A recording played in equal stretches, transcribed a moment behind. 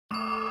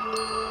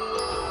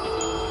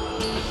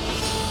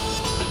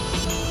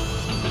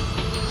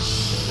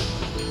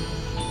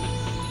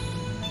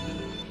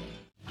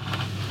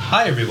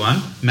Hi, everyone.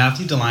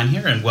 Matthew DeLine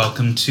here, and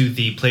welcome to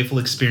the Playful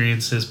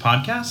Experiences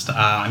podcast.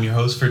 I'm your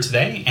host for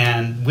today,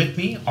 and with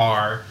me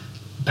are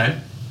Ben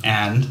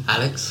and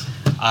Alex.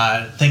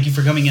 Thank you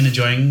for coming in and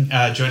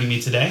joining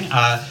me today.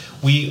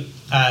 We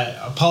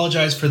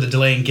apologize for the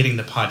delay in getting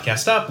the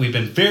podcast up. We've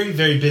been very,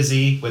 very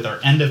busy with our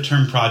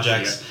end-of-term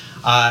projects,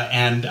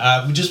 and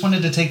we just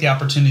wanted to take the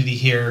opportunity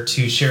here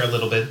to share a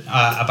little bit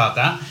about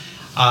that.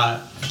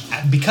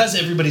 Because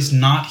everybody's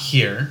not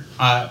here,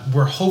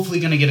 we're hopefully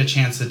going to get a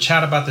chance to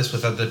chat about this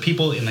with other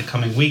people in the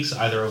coming weeks,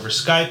 either over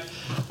Skype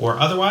or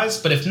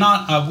otherwise. But if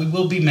not, we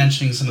will be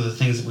mentioning some of the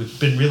things that we've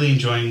been really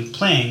enjoying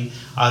playing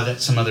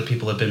that some other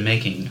people have been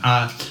making,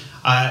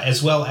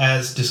 as well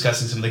as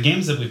discussing some of the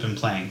games that we've been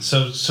playing.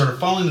 So sort of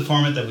following the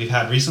format that we've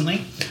had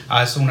recently,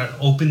 I want to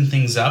open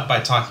things up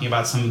by talking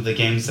about some of the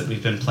games that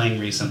we've been playing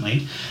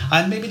recently.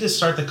 And maybe to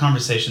start the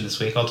conversation this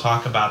week, I'll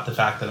talk about the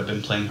fact that I've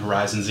been playing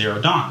Horizon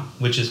Zero Dawn,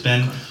 which has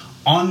been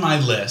on my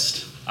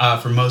list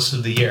for most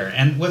of the year.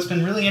 And what's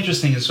been really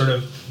interesting is sort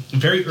of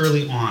very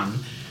early on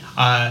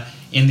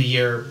in the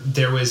year,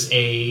 there was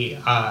a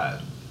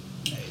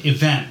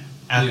event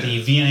at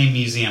the V&A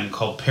Museum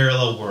called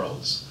Parallel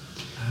Worlds,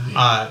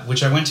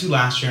 which I went to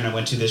last year and I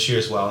went to this year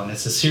as well. And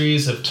it's a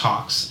series of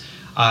talks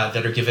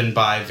that are given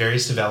by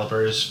various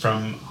developers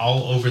from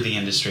all over the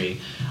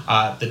industry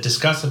that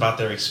discuss about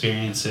their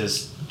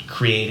experiences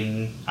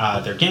creating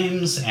their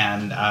games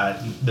and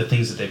the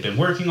things that they've been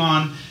working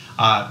on.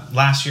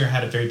 Last year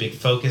had a very big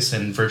focus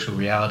in virtual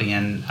reality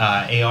and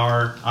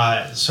AR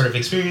sort of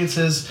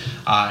experiences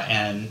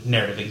and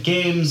narrative in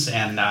games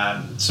and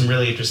some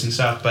really interesting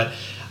stuff. But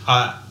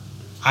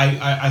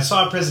I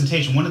saw a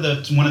presentation. One of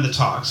the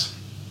talks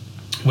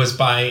was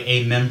by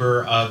a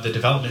member of the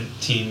development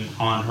team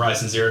on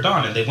Horizon Zero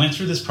Dawn, and they went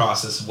through this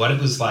process of what it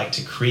was like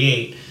to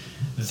create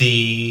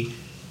the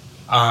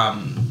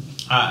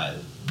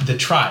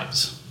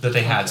tribes that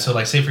they had. Okay. So,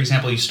 like, say, for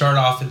example, you start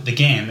off the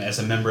game as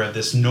a member of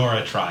this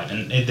Nora tribe,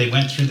 and they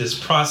went through this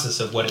process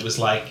of what it was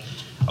like.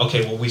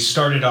 Okay, well, we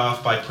started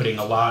off by putting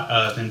a lot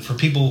of, and for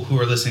people who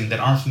are listening that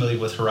aren't familiar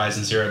with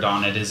Horizon Zero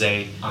Dawn, it is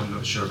a... I'm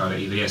not sure about it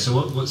either,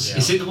 so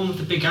is it the one with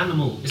the big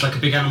animal? It's like a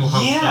big animal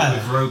hunt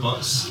with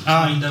robots,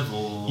 kind of,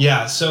 or...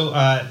 Yeah, so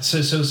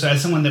as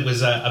someone that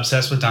was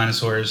obsessed with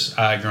dinosaurs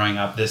growing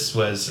up, this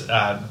was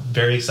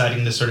very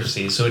exciting to sort of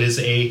see. So it is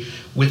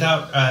with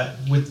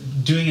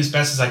doing as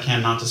best as I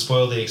can not to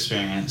spoil the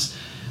experience,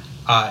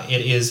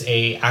 it is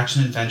a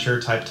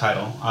action-adventure type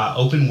title,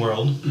 open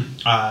world,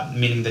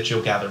 meaning that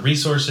you'll gather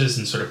resources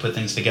and sort of put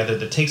things together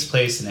that takes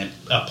place in an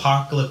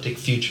apocalyptic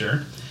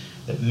future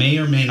that may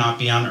or may not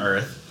be on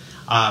Earth.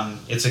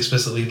 It's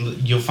explicitly,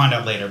 you'll find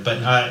out later,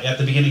 but at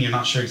the beginning you're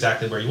not sure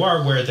exactly where you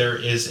are, where there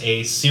is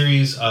a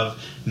series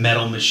of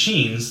metal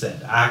machines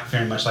that act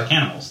very much like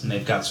animals, and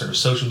they've got sort of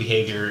social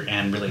behavior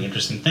and really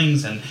interesting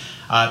things, and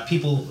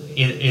people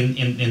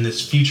in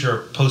this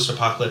future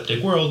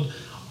post-apocalyptic world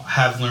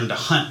have learned to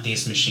hunt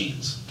these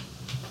machines.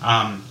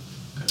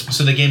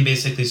 So the game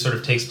basically sort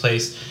of takes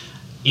place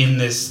in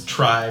this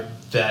tribe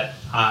that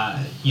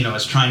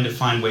is trying to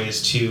find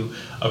ways to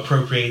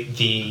appropriate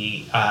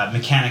the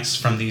mechanics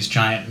from these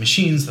giant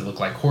machines that look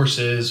like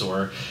horses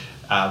or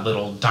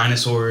little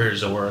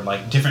dinosaurs or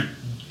like different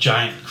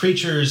giant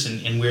creatures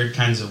in weird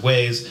kinds of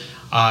ways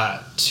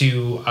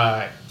to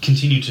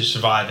continue to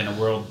survive in a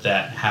world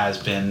that has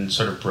been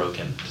sort of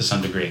broken to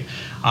some degree.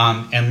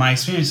 And my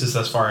experiences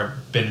thus far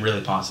have been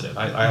really positive.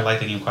 I like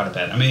the game quite a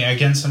bit. I mean,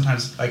 again,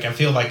 sometimes like I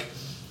feel like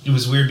it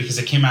was weird because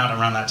it came out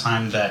around that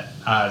time that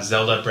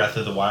Zelda Breath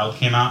of the Wild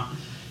came out,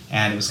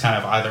 and it was kind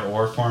of either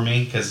or for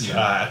me because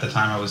at the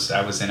time I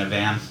was in a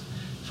van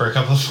for a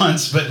couple of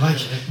months, but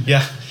like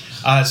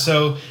I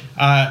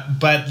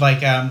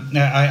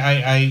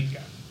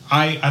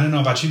don't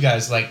know about you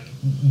guys, like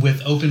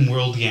with open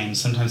world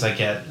games, sometimes I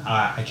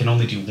can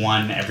only do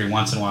one every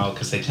once in a while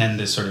because they tend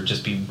to sort of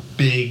just be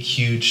big,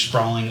 huge,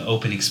 sprawling,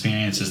 open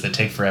experiences that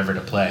take forever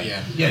to play.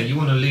 Yeah, you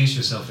want to lose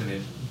yourself in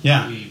it.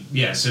 Yeah.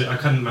 So I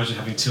couldn't imagine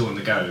having two on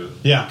the go.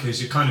 Yeah.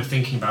 Because you're kind of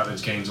thinking about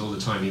those games all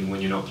the time, even when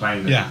you're not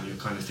playing them. Yeah. You're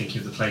kind of thinking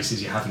of the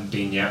places you haven't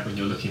been yet when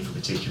you're looking for a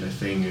particular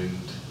thing, and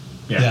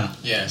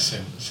Yeah,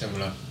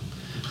 similar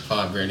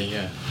vibe, really.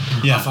 Yeah.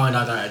 I find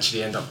I don't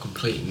actually end up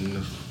completing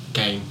the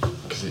game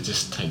because it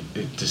just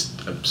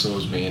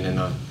absorbs me, and then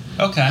I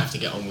have to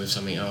get on with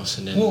something else,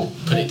 and then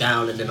put it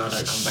down, and then I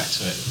don't come back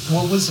to it.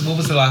 What was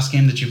the last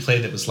game that you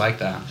played that was like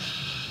that? I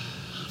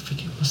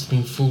think it must have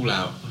been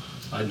Fallout.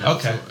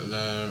 Okay.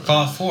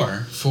 Fallout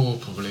 4? 4,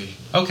 probably.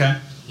 Okay.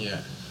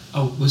 Yeah.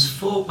 Oh, was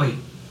 4... Wait,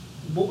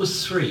 what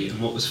was 3 and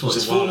what was 4?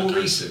 Was 4 more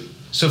recent?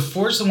 So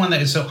 4's the one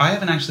that... So I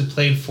haven't actually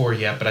played 4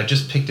 yet, but I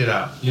just picked it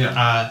up.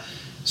 Yeah.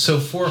 So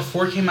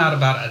 4 came out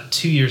about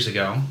 2 years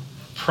ago.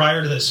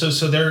 Prior to that... So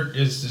there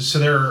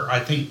are, I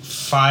think,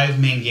 5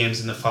 main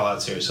games in the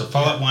Fallout series. So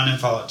Fallout 1 and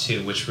Fallout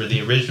 2, which were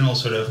the original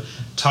sort of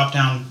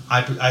top-down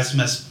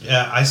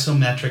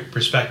isometric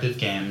perspective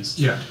games.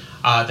 Yeah.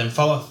 Then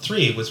Fallout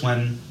 3 was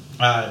when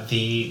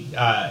the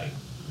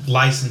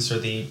license or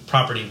the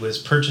property was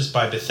purchased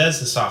by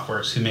Bethesda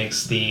Softworks, who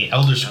makes the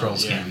Elder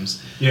Scrolls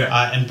games,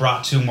 and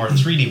brought to a more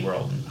 3D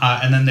world.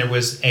 And then there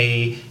was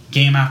a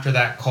game after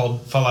that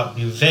called Fallout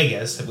New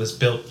Vegas that was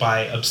built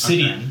by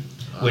Obsidian,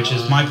 which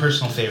is my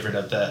personal favorite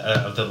of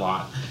the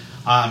lot.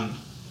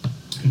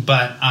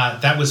 But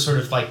that was sort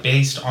of like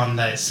based on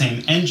the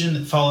same engine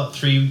that Fallout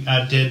 3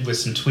 did, with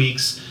some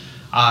tweaks.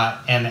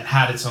 And it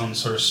had its own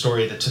sort of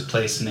story that took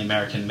place in the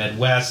American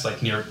Midwest,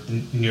 like near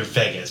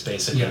Vegas,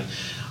 basically. Yeah.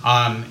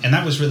 And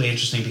that was really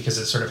interesting because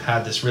it sort of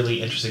had this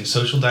really interesting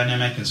social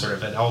dynamic, and sort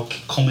of it all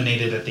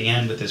culminated at the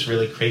end with this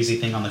really crazy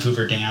thing on the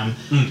Hoover Dam.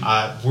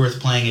 Worth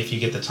playing if you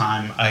get the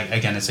time.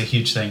 Again, it's a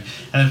huge thing.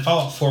 And then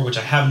Fallout 4, which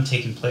I haven't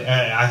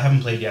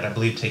played yet, I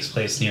believe takes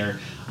place near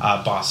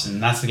Boston.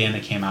 And that's the game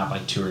that came out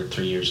like 2 or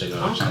 3 years ago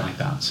or something like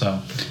that.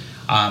 So,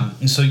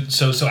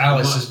 so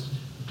Alice.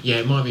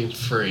 It might have been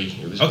 3.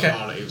 It was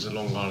it was a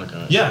long while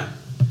ago. Yeah.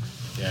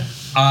 Yeah.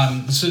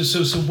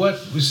 So what?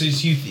 So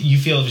you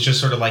feel it was just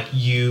sort of like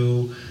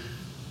you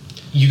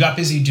got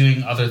busy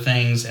doing other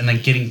things, and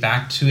then getting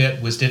back to it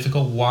was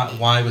difficult.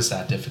 Why was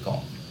that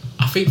difficult?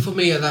 I think for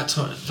me at that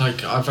time,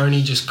 like I've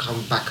only just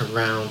come back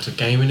around to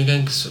gaming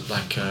again, because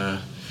like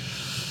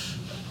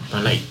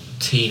my late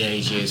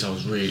teenage years, I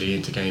was really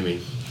into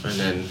gaming, and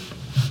then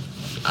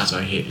as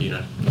I hit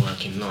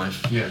working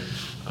life,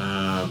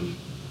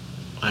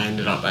 I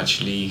ended up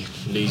actually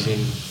losing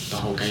the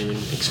whole gaming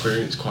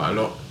experience quite a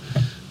lot.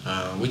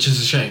 Which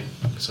is a shame,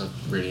 because I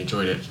really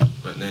enjoyed it.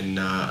 But then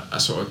I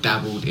sort of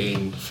dabbled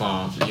in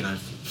Far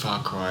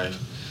Cry,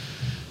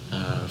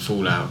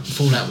 Fallout.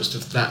 Fallout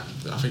was I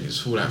think it was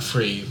Fallout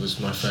 3 was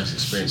my first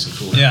experience of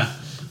Fallout. Yeah.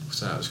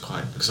 So that was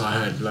because I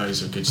heard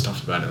loads of good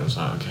stuff about it. I was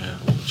like, okay, I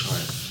want to try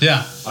it.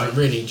 Yeah. I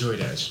really enjoyed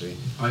it, actually.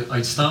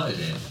 I started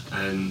it,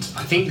 and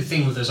I think the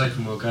thing with those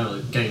open world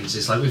games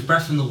is like with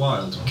Breath of the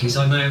Wild, because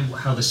I know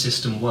how the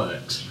system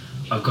works.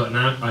 I've got an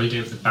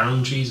idea of the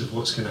boundaries of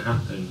what's going to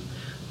happen.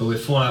 But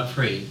with Fallout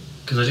 3,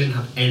 because I didn't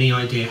have any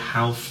idea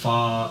how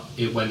far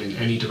it went in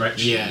any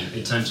direction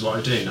in terms of what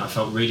I'm doing, I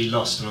felt really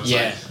lost, and I was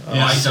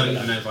I don't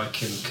even know if I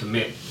can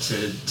commit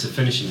to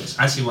finishing this.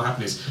 Actually, what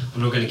happened is,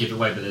 I'm not going to give it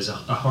away, but there's a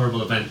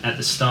horrible event at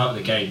the start of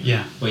the game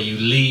where you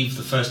leave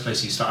the first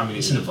place you start. I mean,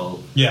 it's in a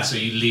vault, so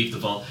you leave the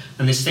vault,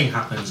 and this thing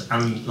happens,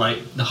 and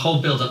like the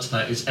whole build up to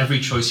that is every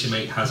choice you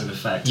make has an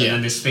effect, and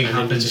then this thing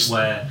happens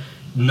where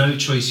no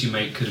choice you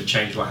make could have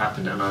changed what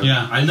happened, and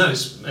I know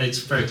it's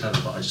very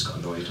clever, but I just got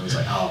annoyed. I was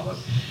like,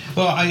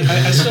 Well,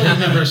 I still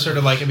remember sort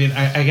of like, I mean,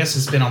 I guess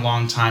it's been a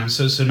long time.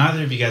 So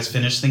neither of you guys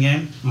finished the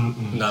game?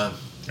 Mm-mm. No.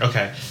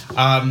 Okay.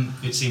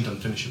 It seemed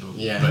unfinishable.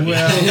 Yeah. But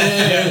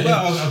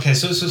well, okay.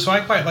 So I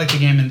quite like the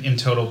game in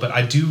total, but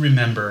I do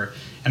remember,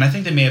 and I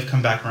think they may have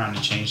come back around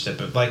and changed it.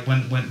 But like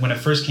when it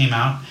first came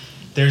out,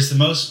 there's the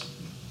most.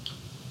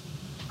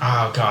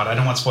 Oh God, I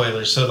don't want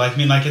spoilers. So like, I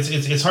mean, like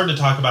it's hard to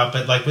talk about,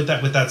 but like with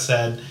that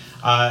said,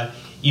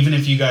 even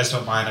if you guys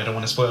don't mind, I don't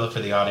want to spoil it for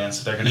the audience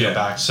if they're going to go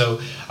back.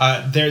 So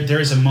there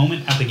is a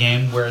moment at the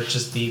game where it's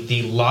just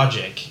the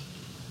logic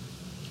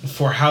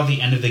for how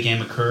the end of the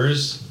game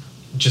occurs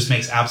just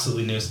makes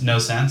absolutely no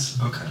sense.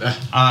 Okay.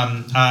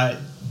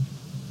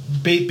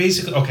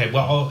 Basically, okay.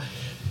 Well,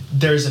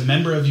 there's a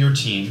member of your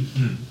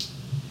team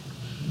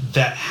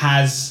that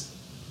has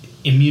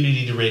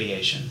immunity to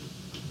radiation.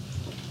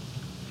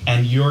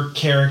 And your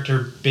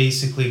character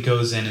basically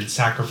goes in and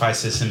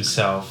sacrifices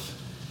himself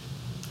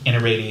in a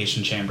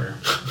radiation chamber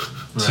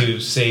to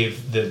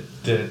save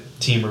the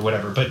team or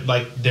whatever. But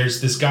like, there's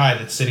this guy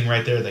that's sitting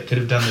right there that could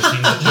have done the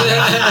thing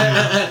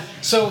that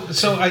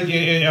So I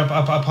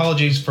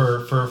apologies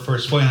for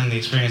spoiling the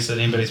experience that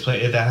anybody's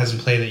played that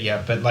hasn't played it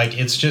yet. But like,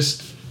 it's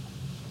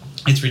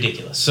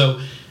ridiculous. So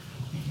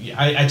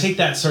I take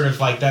that sort of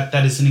like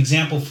that is an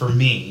example for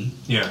me.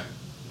 Yeah.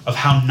 Of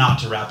how not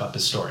to wrap up a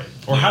story,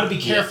 or how to be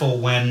careful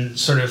when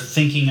sort of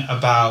thinking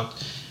about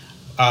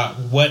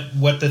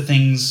what the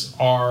things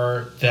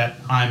are that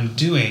I'm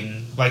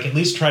doing. Like, at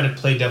least try to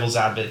play devil's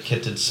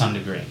advocate to some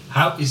degree.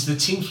 How is the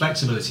team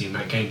flexibility in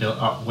that game built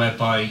up,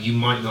 whereby you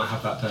might not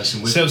have that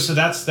person with you? So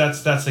that's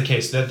the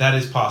case. That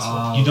is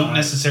possible. You don't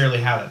necessarily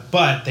have it,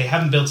 but they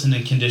haven't built in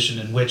a condition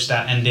in which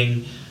that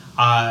ending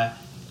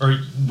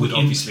would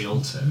obviously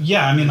alter.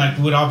 Yeah, I mean, like,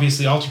 would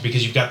obviously alter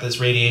because you've got this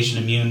radiation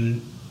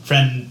immune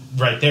friend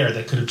right there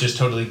that could have just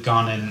totally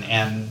gone in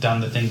and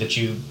done the thing that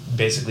you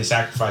basically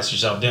sacrificed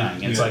yourself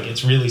doing. It's like,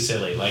 it's really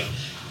silly. Like,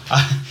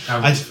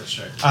 I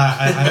frustrating.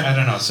 I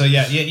don't know. So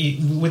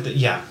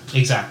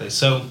exactly.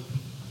 So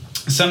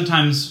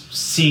sometimes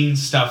seeing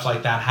stuff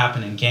like that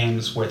happen in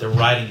games where the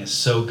writing is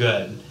so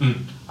good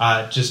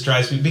just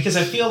drives me, because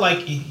I feel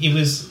like it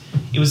was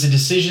a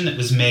decision that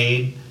was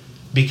made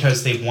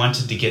because they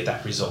wanted to get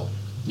that result.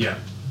 Yeah.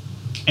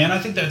 And I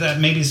think that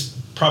maybe is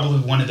probably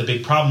one of the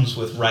big problems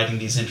with writing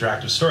these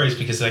interactive stories,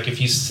 because like, if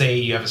you say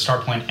you have a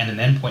start point and an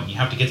end point, you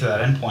have to get to that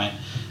end point,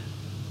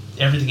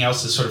 everything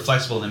else is sort of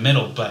flexible in the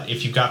middle. But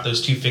if you've got those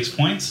two fixed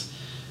points,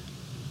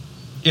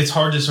 it's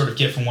hard to sort of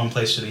get from one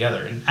place to the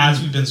other. And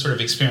as we've been sort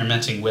of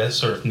experimenting with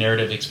sort of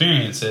narrative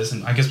experiences,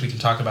 and I guess we can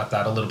talk about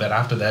that a little bit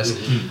after this,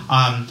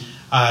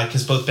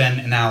 because both Ben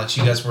and Alex,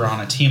 you guys were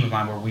on a team of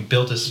mine where we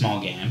built a small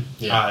game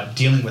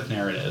dealing with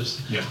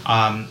narratives. Yeah.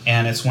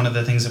 And it's one of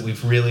the things that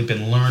we've really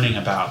been learning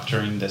about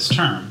during this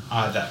term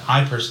that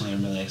I personally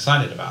am really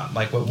excited about.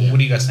 Like, what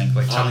do you guys think?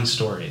 Like, telling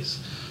stories.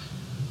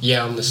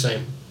 Yeah, I'm the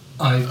same.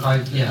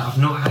 I've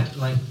not had,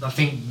 like, I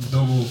think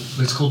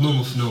it's called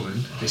Normal for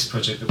Norman, this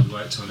project that we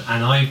worked on,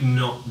 and I've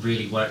not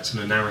really worked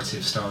on a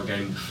narrative style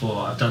game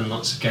before. I've done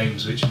lots of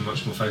games which are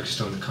much more focused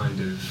on the kind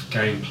of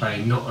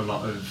gameplay, not a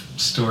lot of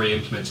story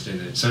implemented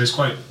in it. So it's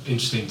quite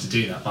interesting to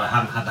do that, but I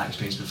haven't had that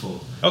experience before.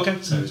 Okay.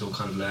 So it's all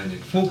kind of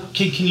learning. Well,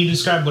 can you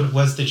describe what it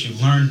was that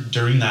you learned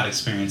during that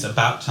experience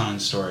about telling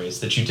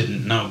stories that you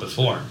didn't know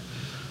before?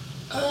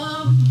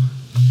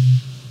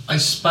 I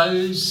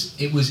suppose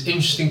it was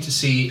interesting to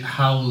see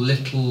how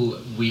little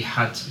we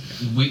had.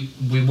 We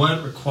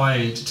weren't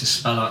required to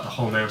spell out the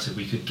whole narrative.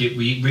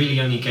 We really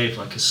only gave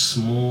like a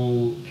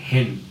small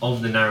hint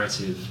of the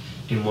narrative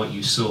in what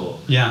you saw.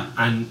 Yeah.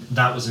 And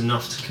that was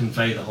enough to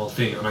convey the whole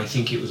thing. And I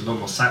think it was a lot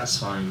more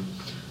satisfying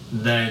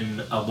than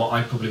what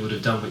I probably would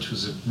have done, which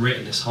was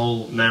written this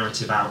whole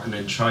narrative out and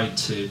then tried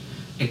to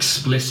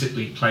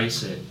explicitly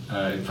place it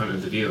in front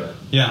of the viewer.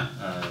 Yeah.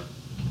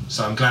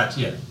 So I'm glad,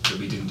 that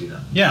we didn't do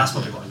that. Yeah. That's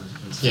probably what I meant.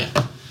 Yeah.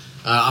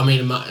 I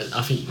mean,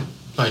 I think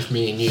both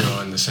me and you are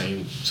on the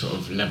same sort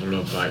of level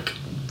of, like,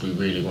 we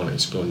really want to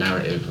explore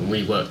narrative, and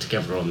we worked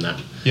together on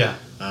that. Yeah.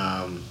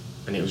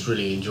 And it was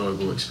really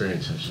enjoyable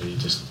experience, actually,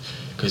 just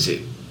because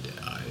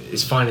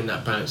it's finding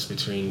that balance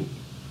between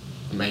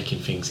making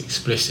things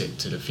explicit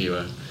to the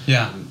viewer.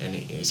 Yeah. And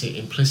is it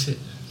implicit?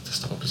 That's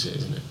the opposite,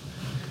 isn't it?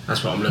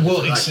 That's what I'm looking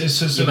for. Like,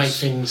 you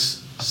make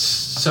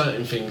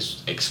certain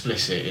things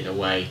explicit in a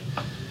way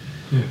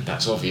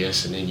that's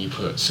obvious, and then you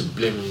put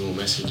subliminal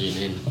messaging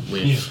in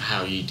with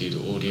how you do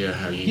the audio,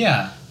 how you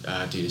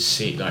do the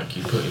seat, like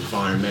you put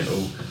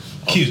environmental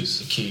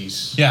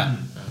cues. Yeah.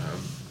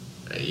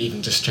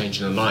 Even just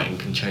changing the lighting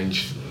can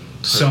change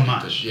so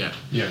much. Yeah,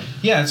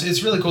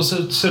 it's really cool.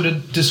 So to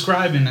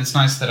describe, and it's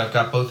nice that I've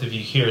got both of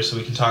you here so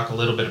we can talk a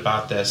little bit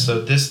about this.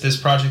 So this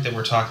project that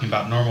we're talking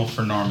about, Normal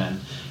for Norman,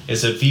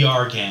 is a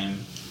VR game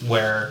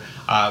where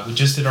we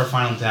just did our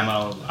final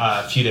demo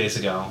a few days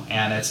ago,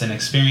 and it's an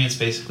experience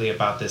basically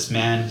about this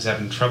man who's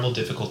having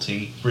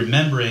difficulty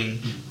remembering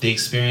the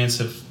experience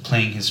of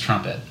playing his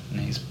trumpet.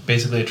 And he's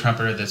basically a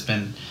trumpeter that's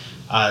been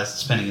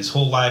spending his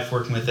whole life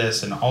working with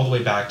this, and all the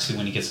way back to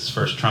when he gets his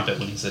first trumpet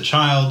when he's a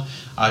child,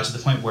 to the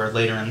point where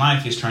later in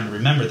life he's trying to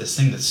remember this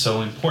thing that's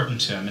so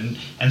important to him,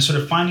 and sort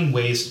of finding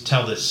ways to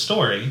tell this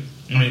story.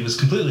 I mean, it was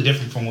completely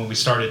different from when we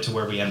started to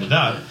where we ended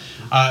up.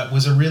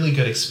 Was a really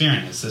good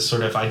experience. This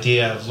sort of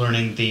idea of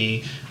learning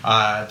the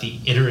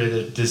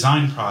iterative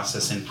design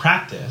process in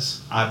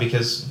practice,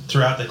 because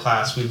throughout the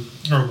class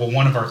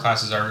one of our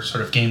classes, our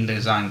sort of game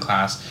design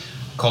class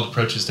called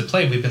Approaches to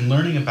Play, we've been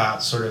learning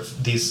about sort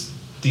of these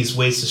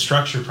ways to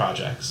structure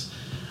projects.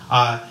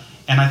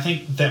 And I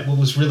think that what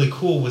was really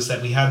cool was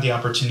that we had the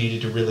opportunity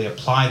to really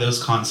apply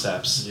those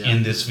concepts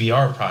in this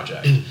VR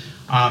project.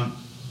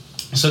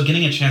 So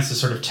getting a chance to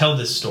sort of tell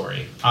this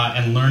story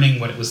and learning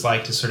what it was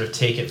like to sort of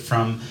take it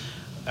from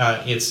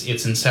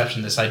its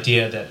inception, this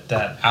idea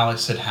that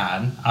Alex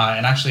had.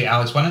 And actually,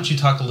 Alex, why don't you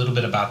talk a little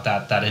bit about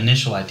that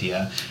initial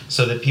idea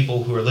so that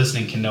people who are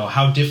listening can know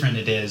how different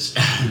it is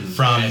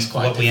from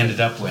what we ended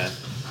up with.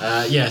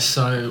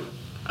 So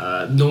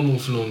Normal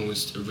for Normal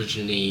was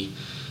originally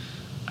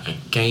a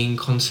game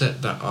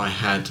concept that I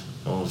had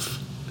of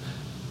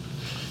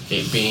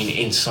it being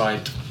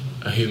inside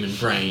a human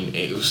brain.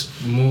 It was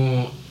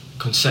more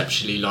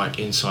conceptually like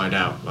Inside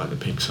Out, like the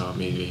Pixar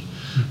movie.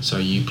 So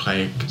you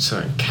play a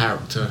certain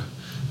character,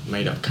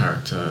 made up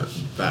character,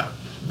 that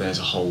there's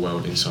a whole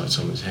world inside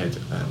someone's head.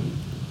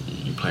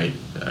 You play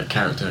a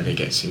character and it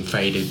gets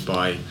invaded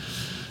by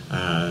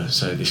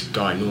so this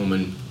guy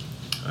Norman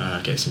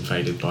gets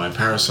invaded by a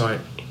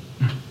parasite,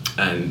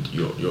 and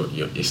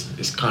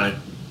it's kind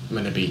of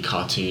meant to be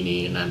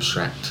cartoony and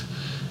abstract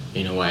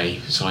in a way,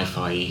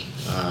 sci-fi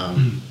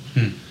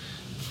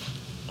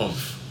I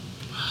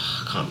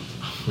can't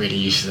really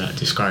used to that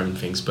describing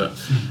things, but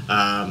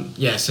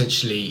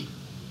essentially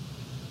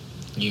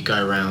you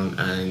go around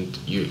and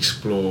you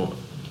explore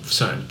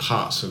certain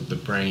parts of the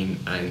brain,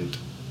 and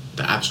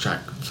the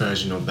abstract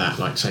version of that,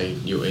 like say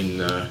you're in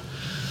the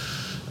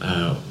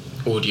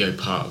audio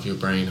part of your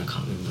brain, I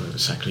can't remember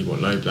exactly what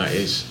lobe that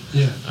is,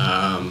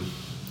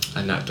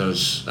 and that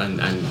does, and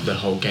the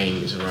whole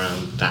game is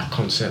around that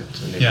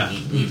concept, and then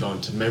you move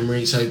on to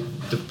memory. So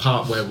the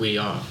part where we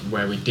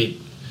did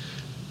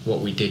what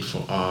we did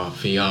for our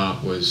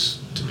VR was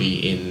to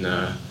be in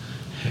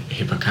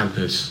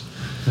hippocampus,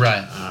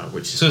 right?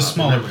 Which is so a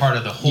smaller part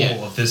of the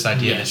whole of this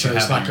idea. Yeah, so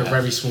it's like a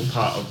very small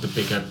part of the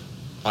bigger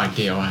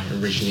idea I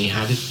originally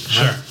had.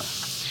 Sure.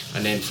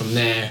 And then from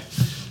there,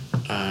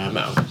 met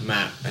up with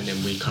Matt, and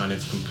then we kind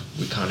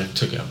of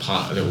took it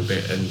apart a little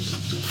bit and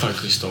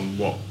focused on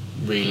what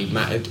really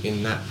mattered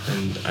in that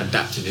and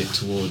adapted it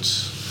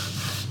towards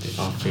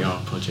our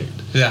VR project.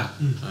 Yeah.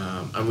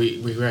 And we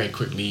very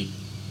quickly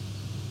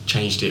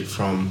changed it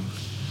from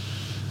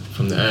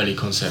the early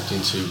concept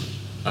into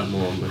a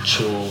more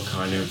mature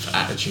kind of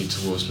attitude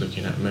towards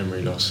looking at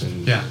memory loss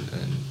and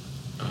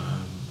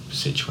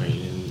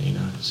situating in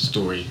a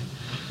story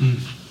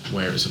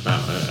where it's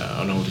about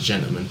an older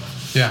gentleman,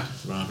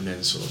 rather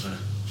than sort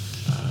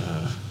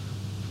of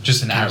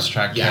just an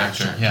abstract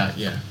character.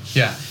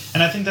 Yeah.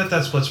 And I think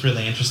that's what's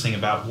really interesting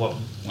about what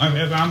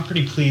I'm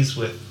pretty pleased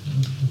with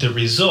the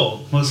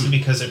result, mostly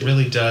because it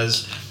really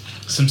does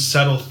some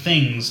subtle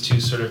things to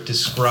sort of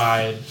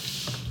describe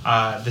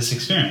this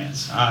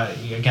experience.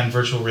 Again,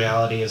 virtual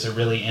reality is a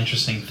really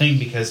interesting thing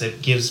because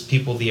it gives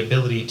people the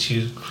ability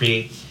to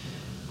create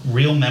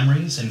real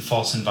memories in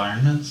false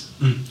environments.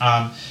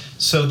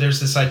 So there's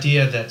this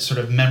idea that sort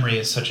of memory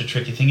is such a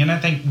tricky thing, and I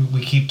think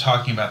we keep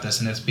talking about this,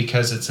 and it's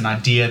because it's an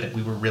idea that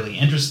we were really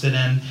interested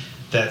in,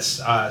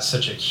 that's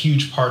such a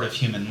huge part of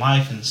human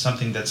life, and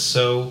something that's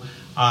so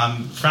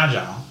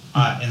fragile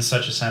in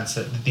such a sense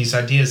that these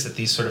ideas that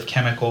these sort of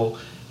chemical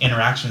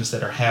interactions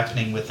that are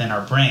happening within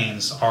our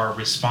brains are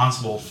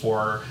responsible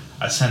for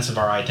a sense of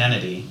our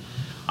identity.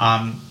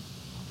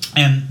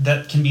 And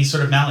that can be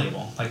sort of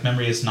malleable. Like,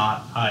 memory is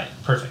not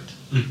perfect.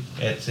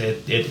 It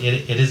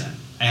isn't.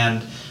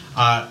 And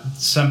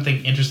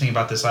something interesting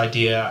about this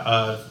idea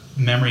of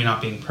memory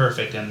not being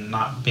perfect and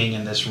not being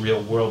in this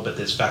real world, but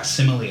this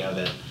facsimile of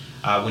it,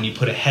 when you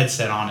put a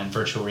headset on in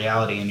virtual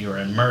reality and you're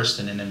immersed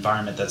in an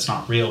environment that's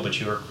not real, but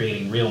you are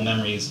creating real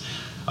memories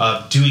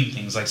of doing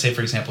things. Like, say,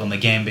 for example, in the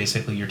game,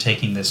 basically you're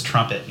taking this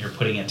trumpet and you're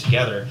putting it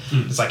together.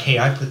 It's like, hey,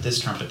 I put this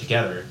trumpet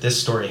together. This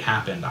story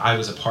happened. I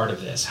was a part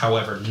of this.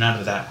 However, none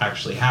of that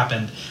actually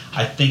happened.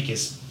 I think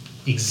is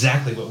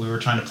exactly what we were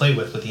trying to play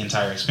with the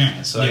entire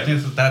experience. So I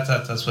think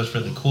that's what's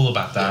really cool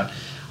about that.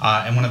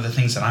 And one of the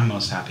things that I'm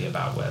most happy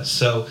about with.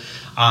 So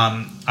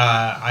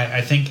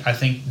I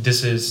think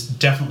this is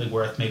definitely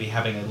worth maybe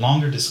having a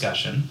longer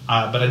discussion,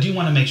 but I do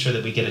want to make sure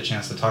that we get a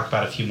chance to talk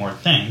about a few more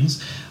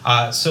things.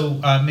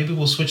 So maybe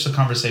we'll switch the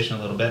conversation a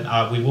little bit.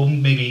 We will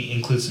maybe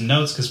include some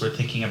notes because we're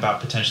thinking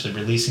about potentially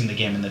releasing the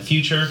game in the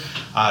future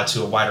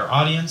to a wider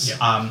audience.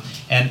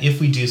 And if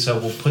we do so,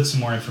 we'll put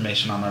some more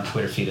information on our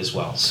Twitter feed as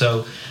well.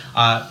 So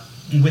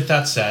with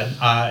that said,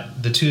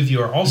 the two of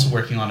you are also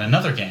working on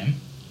another game.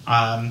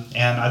 And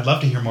I'd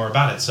love to hear more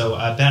about it. So,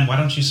 Ben, why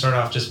don't you start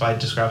off just by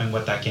describing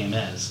what that game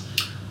is?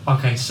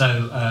 Okay,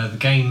 so the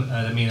game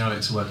that me and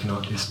Alex are working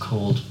on is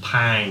called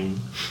Pang,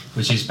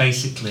 which is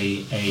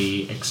basically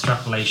a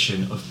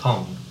extrapolation of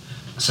Pong.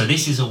 So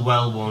this is a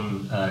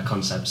well-worn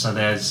concept. So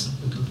there's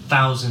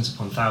thousands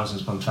upon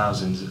thousands upon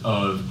thousands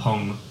of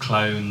Pong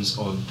clones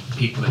or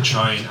people that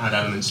try and add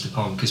elements to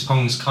Pong, because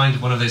Pong's kind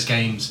of one of those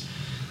games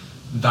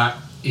that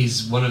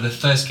is one of the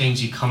first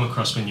games you come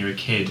across when you're a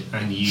kid,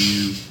 and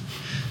you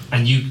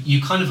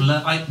kind of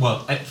learn.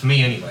 For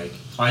me anyway,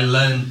 I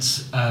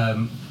learnt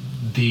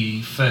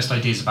the first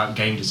ideas about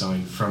game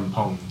design from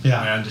Pong.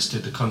 I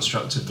understood the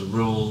construct of the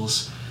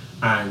rules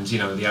and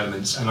the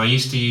elements. And I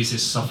used to use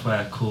this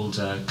software called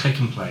Click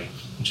and Play,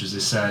 which was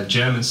this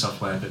German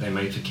software that they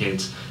made for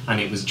kids,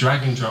 and it was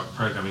drag and drop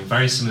programming,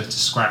 very similar to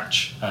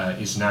Scratch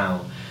is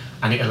now.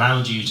 And it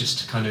allowed you just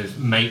to kind of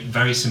make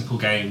very simple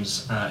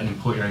games and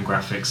import your own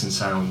graphics and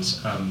sounds.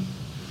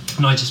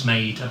 And I just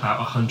made about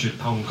 100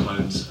 Pong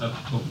clones.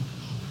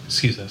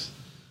 Excuse us.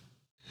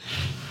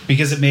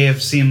 Because it may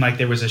have seemed like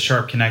there was a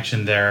sharp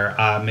connection there,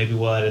 maybe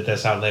we'll edit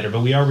this out later,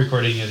 but we are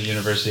recording at the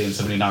university and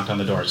somebody knocked on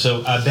the door.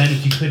 So, Ben,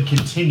 if you could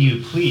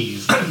continue,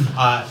 please,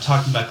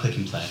 talking about Click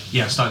and Play.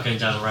 Yeah, start going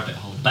down a rabbit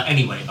hole. But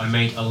anyway, I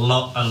made a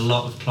lot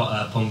of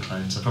Pong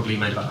clones. I probably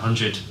made about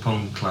 100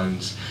 Pong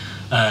clones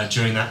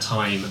during that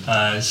time.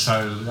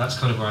 So that's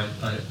kind of where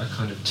I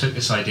kind of took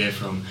this idea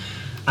from.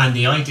 And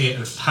the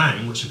idea of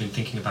Pang, which I've been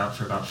thinking about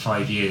for about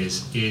 5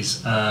 years,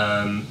 is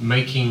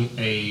making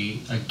a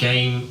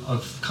game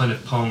of kind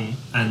of Pong,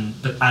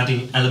 but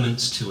adding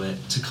elements to it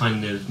to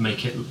kind of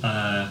make it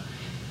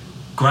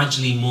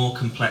gradually more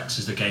complex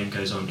as the game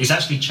goes on. It's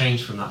actually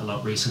changed from that a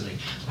lot recently,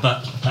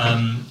 but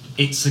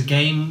it's a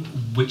game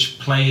which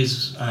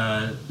players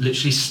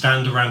literally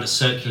stand around a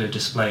circular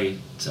display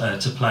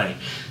to play.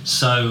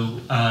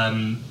 So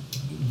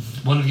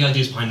one of the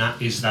ideas behind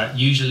that is that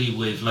usually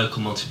with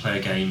local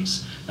multiplayer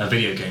games,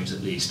 video games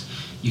at least,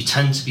 you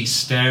tend to be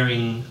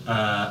staring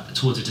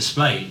towards a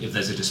display if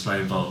there's a display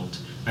involved,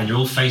 and you're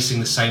all facing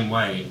the same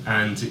way.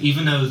 And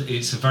even though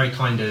it's a very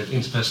kind of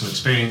interpersonal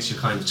experience,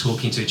 you're kind of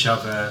talking to each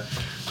other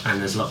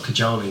and there's a lot of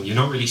cajoling, you're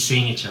not really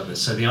seeing each other.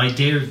 So the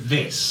idea of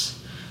this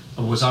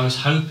was, I was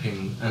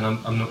hoping, and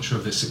I'm not sure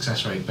of the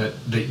success rate, but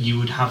that you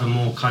would have a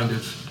more kind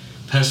of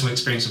personal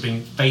experience of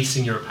being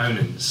facing your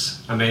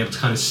opponents and being able to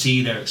kind of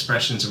see their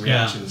expressions and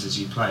reactions as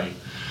you play.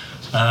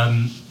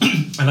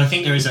 And I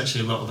think there is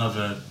actually a lot of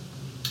other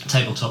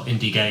tabletop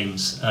indie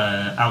games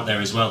out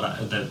there as well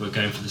that were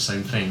going for the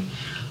same thing.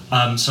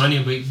 So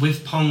anyway,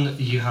 with Pong,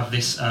 you have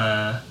this,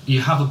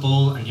 you have a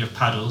ball and you have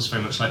paddles,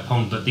 very much like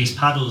Pong, but these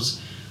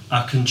paddles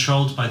are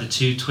controlled by the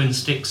two twin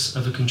sticks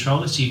of a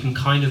controller, so you can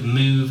kind of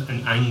move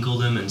and angle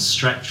them and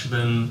stretch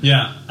them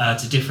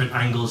to different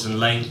angles and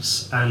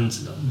lengths. And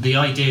the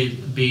idea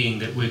being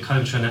that we're kind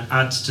of trying to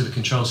add to the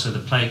control so the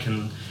player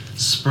can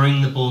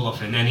spring the ball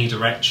off in any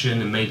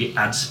direction and maybe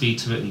add speed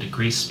to it and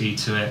decrease speed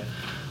to it.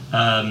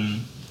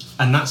 And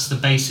that's the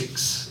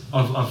basics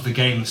of the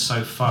game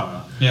so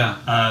far. Yeah.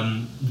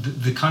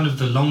 The kind of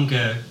the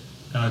longer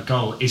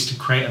goal is to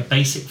create a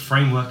basic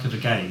framework of a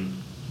game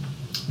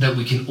that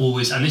we can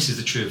always, and this is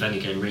the true of any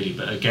game really,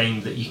 but a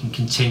game that you can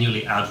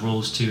continually add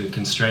rules to and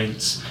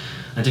constraints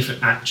and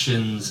different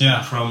actions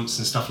and prompts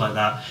and stuff like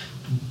that,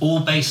 all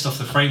based off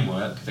the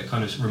framework that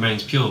kind of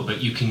remains pure,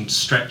 but you can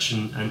stretch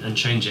and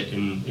change it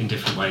in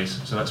different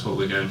ways. So that's what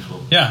we're going for.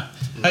 Yeah.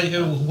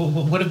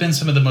 What have been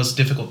some of the most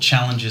difficult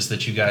challenges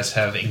that you guys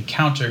have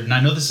encountered? And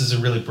I know this is a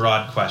really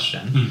broad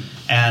question,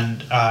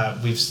 and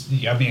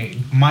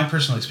my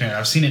personal experience,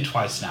 I've seen it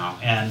twice now,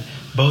 and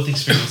both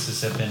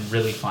experiences have been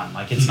really fun.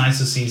 Like, it's nice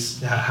to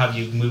see how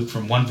you move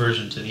from one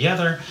version to the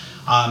other.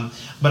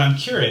 But I'm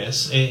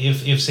curious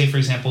if, say, for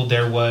example,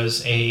 there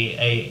was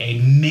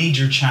a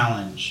major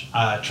challenge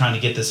trying to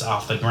get this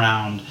off the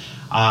ground,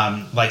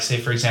 like, say,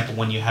 for example,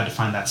 when you had to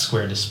find that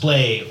square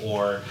display,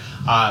 or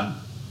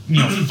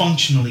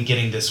functionally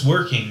getting this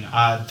working,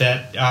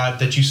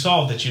 that you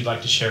solved that you'd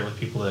like to share with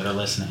people that are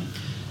listening.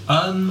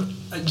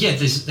 Yeah,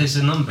 there's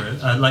a number.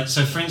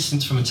 So for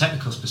instance, from a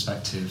technical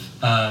perspective,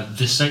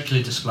 the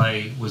circular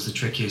display was the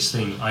trickiest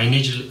thing. I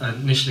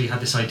initially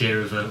had this idea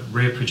of a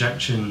rear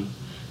projection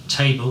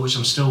table, which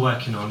I'm still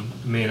working on.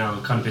 Me and Al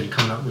have kind of been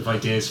coming up with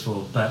ideas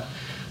for, but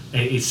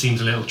it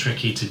seemed a little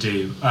tricky to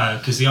do,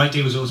 because the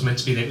idea was always meant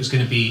to be that it was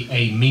going to be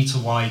a metre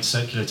wide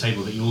circular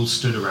table that you all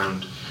stood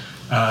around.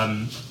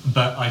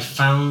 But I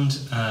found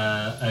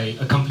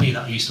a company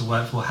that I used to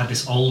work for had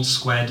this old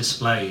square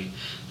display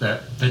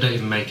that they don't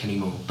even make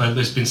anymore, but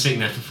it's been sitting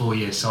there for 4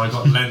 years, so I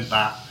got lent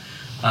that,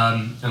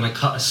 and I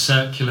cut a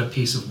circular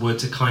piece of wood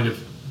to kind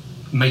of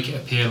make it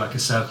appear like a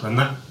circle, and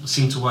that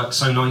seemed to work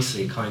so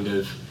nicely kind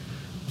of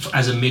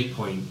as a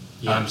midpoint.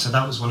 So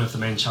that was one of the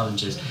main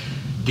challenges.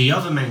 The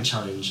other main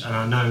challenge, and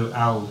I know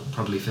Al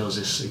probably feels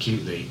this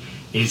acutely,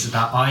 is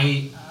that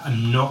I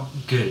am not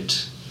good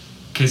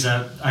because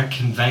at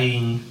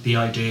conveying the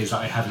ideas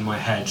that I have in my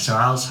head. So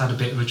Al's had a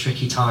bit of a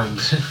tricky time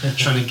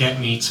trying to get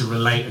me to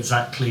relate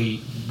exactly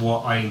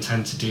what I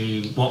intend to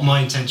do, what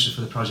my intention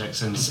for the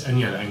projects,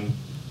 and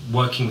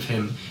working with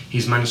him,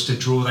 he's managed to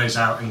draw those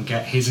out and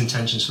get his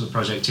intentions for the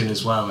project in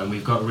as well, and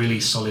we've got a really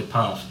solid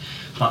path.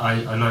 But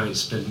I know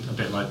it's been a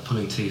bit like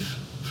pulling teeth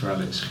for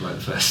Alex for like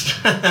the first.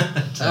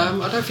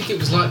 I don't think it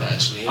was like that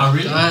actually. Oh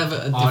really? I have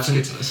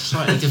a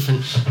slightly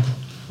different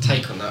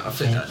take on that.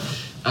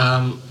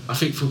 I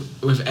think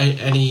with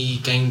any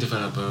game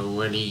developer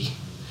or any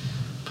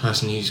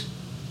person who's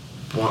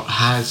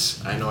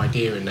has an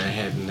idea in their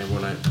head and they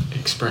want to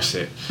express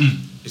it,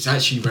 it's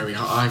actually very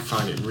hard. I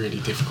find it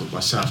really difficult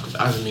myself, because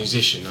as a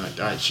musician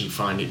I actually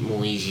find it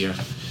more easier,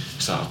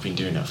 so I've been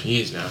doing that for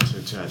years now,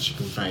 to actually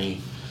convey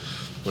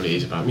what it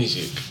is about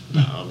music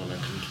that I want to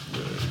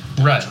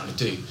trying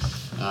to do.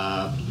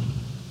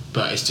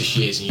 But it's just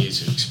years and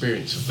years of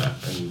experience of that,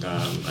 and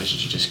as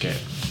you just get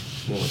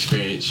more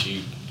experience,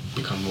 you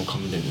become more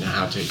confident in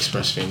how to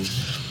express things.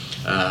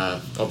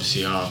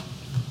 Obviously our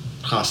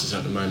classes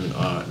at the moment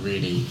are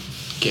really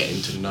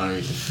getting to know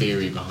the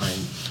theory behind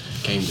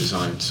game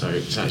design, so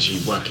it's actually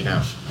working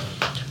out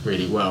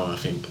really well, I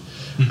think.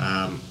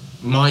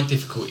 My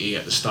difficulty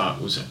at the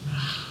start was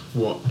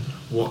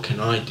what can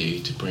I do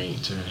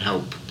to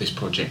help this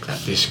project at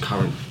this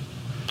current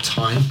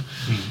time,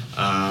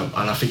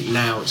 and I think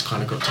now it's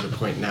kind of got to the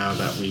point now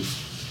that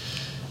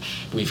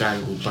we've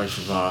angled both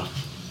of our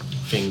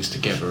things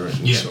together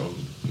and sort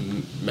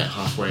of met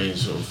halfway, and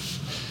sort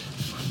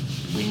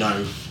of we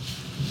know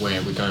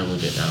where we're going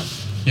with it now.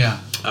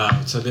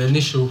 So the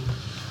initial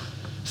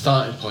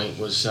starting point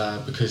was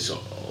because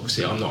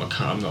obviously I'm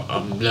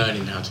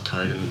learning how to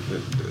code, and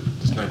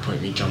there's no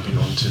point me jumping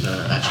onto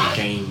the actual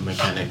game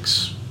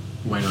mechanics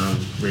when I'm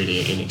really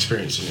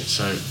inexperienced in it.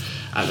 So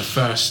at the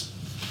first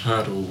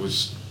hurdle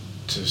was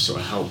to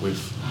sort of help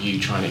with you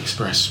trying to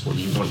express what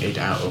you wanted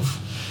out of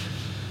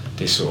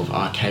this sort of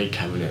arcade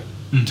cabinet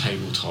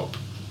tabletop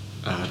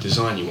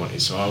design you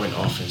wanted. So I went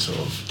off and sort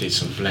of did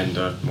some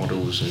Blender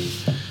models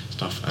and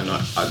stuff, and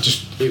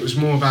it was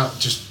more about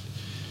just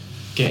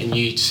getting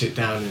you to sit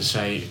down and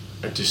say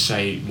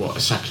what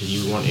exactly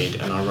you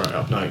wanted, and I wrote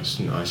up notes,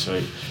 didn't I? So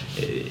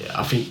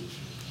I think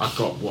I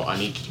got what I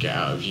needed to get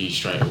out of you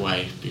straight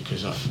away,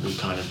 because we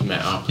kind of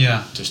met up.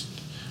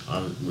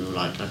 We were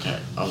like, okay.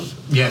 I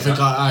think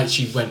I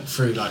actually went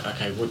through like,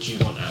 okay, what do you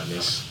want out of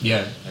this?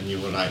 And you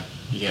were like,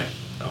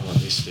 I want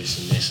this,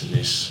 and this, and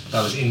this.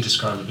 That was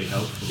indescribably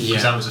helpful,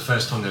 because that was the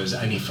first time there was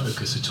any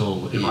focus at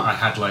all. I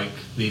had like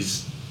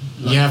these.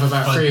 You have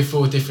about 3 or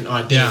 4 different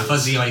ideas.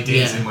 Fuzzy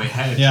ideas in my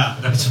head.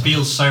 That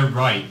feels so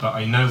right, but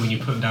I know when you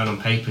put them down on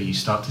paper, you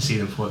start to see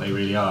them for what they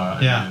really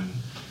are. And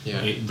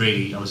it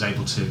really, I was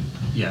able to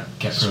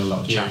get through a lot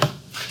of chat.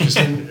 Because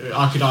then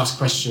I could ask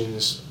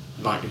questions,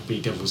 like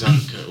be devil's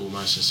advocate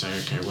almost, and say,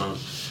 okay, well,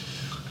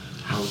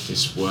 how would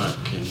this work?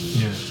 And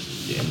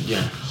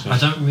so. I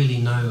don't really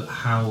know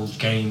how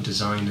game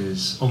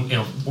designers,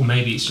 or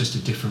maybe it's just a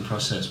different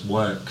process,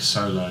 work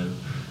solo.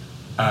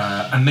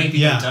 And maybe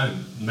they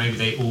don't. Maybe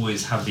they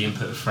always have the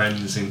input of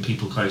friends and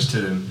people close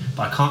to them.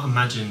 But I can't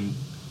imagine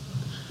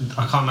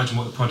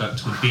what the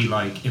product would be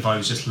like if I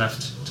was just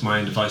left to my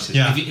own devices.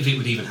 Yeah. If it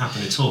would even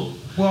happen at all.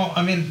 Well,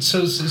 I mean,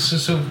 so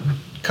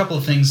a couple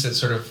of things that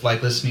sort of,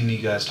 like, listening to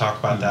you guys talk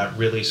about that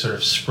really sort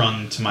of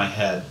sprung to my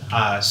head.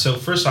 So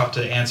first off,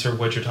 to answer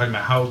what you're talking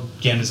about, how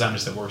game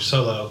designers that work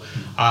solo,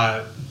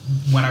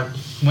 when I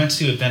went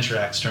to Adventure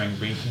X during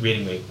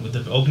Reading Week,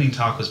 the opening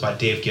talk was by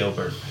Dave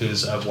Gilbert,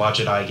 who's of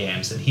Wadjet Eye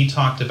Games, and he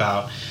talked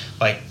about,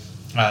 like,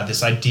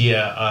 this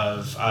idea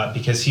of,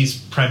 because he's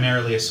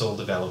primarily a sole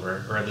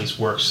developer, or at least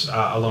works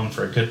alone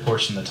for a good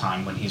portion of the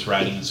time when he's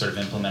writing and sort of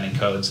implementing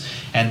codes,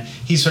 and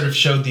he sort of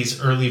showed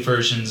these early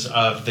versions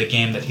of the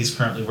game that he's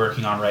currently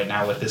working on right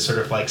now with this sort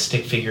of like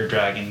stick figure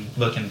dragon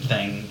looking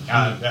thing.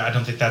 I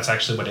don't think that's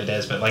actually what it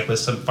is, but like with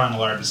some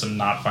final art and some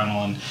not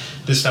final and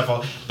this stuff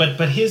all.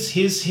 But his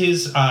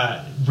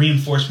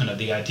reinforcement of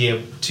the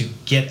idea to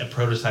get a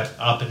prototype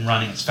up and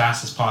running as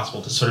fast as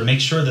possible to sort of make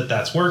sure that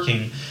that's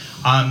working.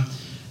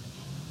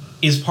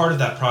 Is part of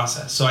that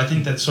process. So I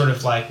think that sort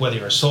of like whether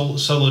you're a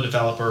solo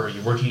developer or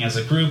you're working as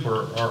a group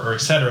or et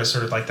cetera,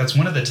 sort of like that's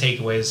one of the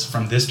takeaways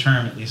from this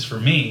term, at least for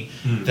me,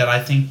 that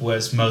I think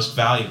was most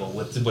valuable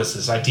was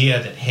this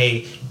idea that,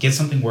 hey, get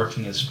something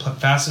working as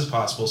fast as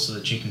possible so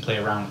that you can play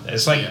around with it.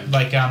 It's like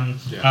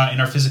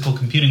in our physical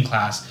computing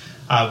class,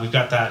 we've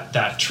got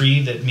that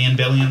tree that me and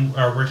Billy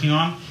are working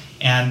on,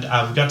 and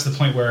we've got to the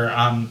point where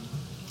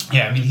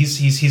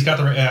he's got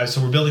the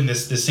so we're building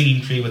this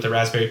singing tree with a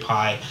Raspberry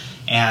Pi.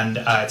 And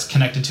it's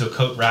connected to a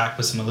coat rack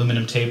with some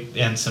aluminum tape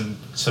and some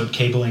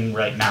cabling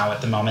right now at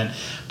the moment.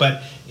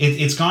 But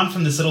it's gone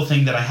from this little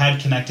thing that I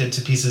had connected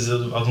to pieces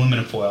of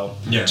aluminum foil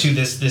to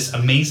this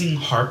amazing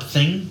harp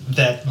thing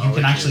that you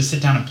can actually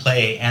sit down and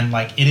play. And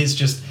like it is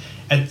just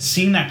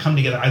seeing that come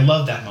together. I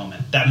love that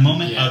moment. That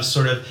moment of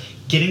sort of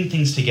getting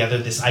things together.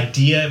 This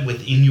idea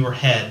within your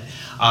head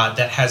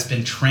that has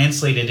been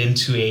translated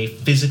into a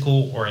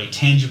physical or a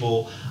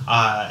tangible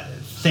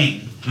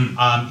thing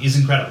is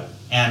incredible.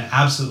 And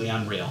absolutely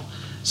unreal.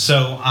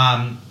 So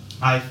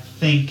I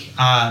think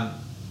I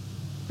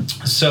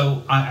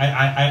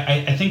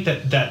think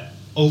that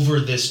over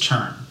this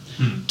term,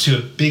 to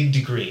a big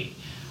degree,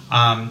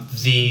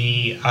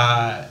 the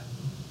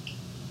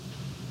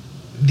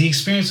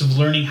experience of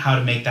learning how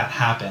to make that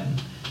happen,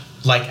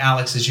 like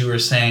Alex, as you were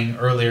saying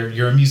earlier,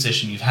 you're a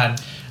musician. You've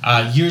had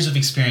years of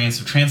experience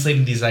of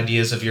translating these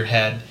ideas of your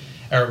head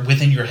or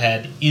within your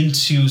head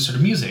into sort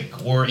of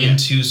music or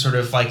into sort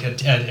of like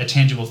a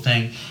tangible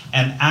thing.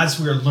 And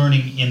as we're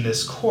learning in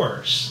this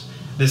course,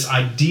 this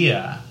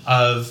idea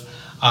of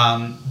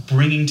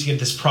bringing together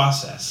this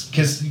process,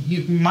 because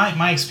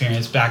my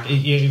experience back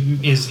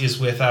is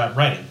with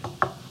writing.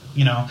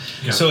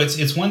 So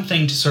it's one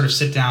thing to sort of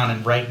sit down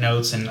and write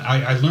notes, and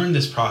I learned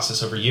this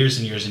process over years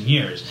and years and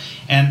years,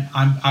 and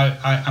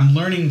I'm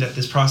learning that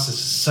this process is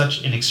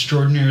such an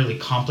extraordinarily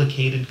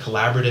complicated,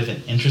 collaborative,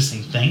 and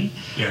interesting thing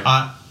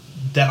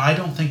that I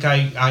don't think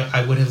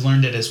I would have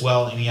learned it as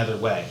well any other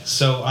way.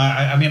 So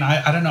I mean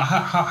I don't know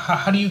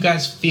how do you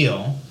guys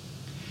feel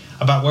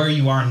about where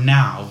you are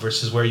now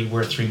versus where you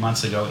were 3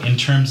 months ago in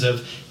terms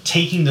of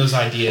taking those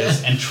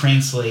ideas and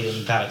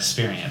translating that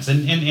experience,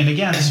 and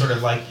again sort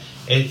of like.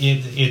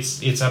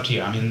 It's up to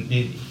you. I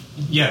mean,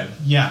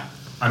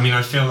 I mean,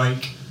 I feel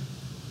like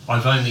I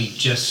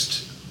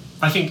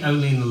think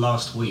only in the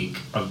last week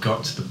I've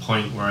got to the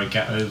point where I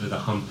get over the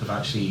hump of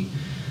actually.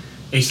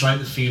 It's like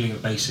the feeling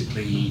of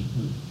basically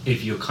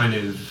if you're kind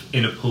of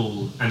in a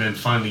pool and then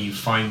finally you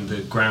find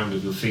the ground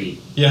of your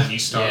feet. Yeah. And you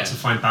start to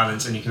find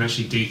balance and you can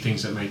actually do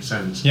things that make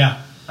sense.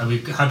 Yeah. And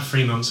we've had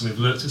 3 months and we've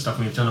looked at stuff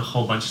and we've done a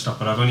whole bunch of stuff,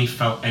 but I've only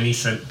felt any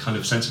kind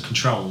of sense of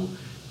control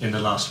in the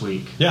last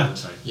week. Yeah. I would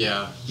say.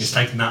 Yeah. It's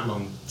taken that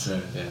long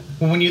to... Yeah.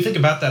 Well, when you think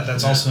about that,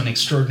 that's also an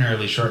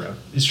extraordinarily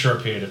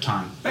short period of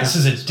time. Yeah. This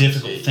is a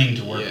difficult thing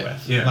to work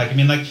with. Yeah. Like, I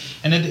mean, like,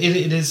 and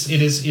it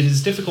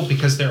is difficult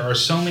because there are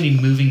so many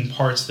moving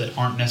parts that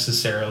aren't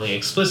necessarily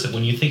explicit.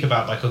 When you think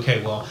about, like,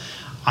 okay, well,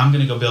 I'm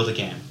going to go build a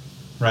game,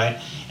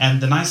 right? And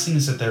the nice thing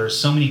is that there are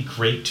so many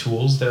great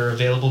tools that are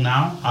available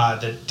now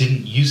that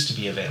didn't used to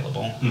be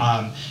available.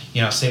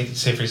 Say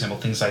for example,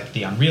 things like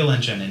the Unreal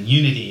Engine and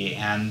Unity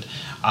and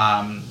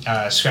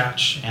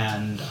Scratch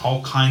and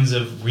all kinds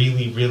of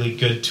really, really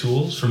good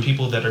tools for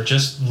people that are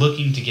just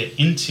looking to get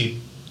into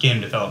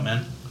game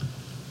development.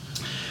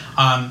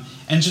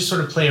 And just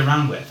sort of play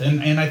around with.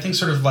 And I think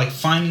sort of like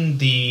finding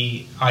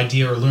the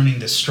idea or learning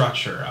the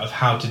structure of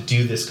how to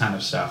do this kind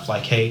of stuff.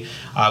 Like, hey,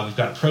 we've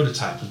got a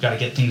prototype. We've got to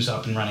get things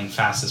up and running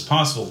fast as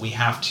possible. We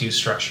have to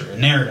structure a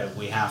narrative.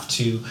 We have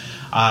to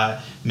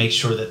make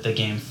sure that the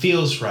game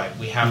feels right.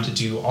 We have to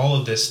do all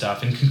of this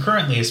stuff. And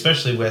concurrently,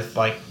 especially with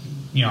like,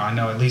 I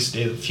know at least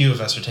a few of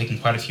us are taking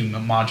quite a few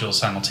modules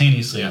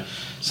simultaneously. Yeah.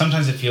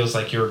 Sometimes it feels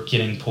like you're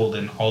getting pulled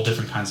in all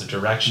different kinds of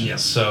directions. Yeah.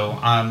 So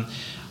I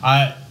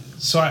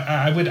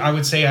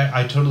would say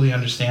I totally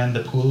understand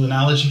the pool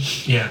analogy.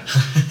 Yeah.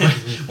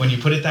 when you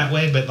put it that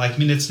way, but like, I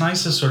mean, it's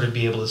nice to sort of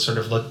be able to sort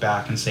of look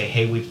back and say,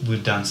 hey,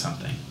 we've done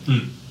something.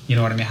 You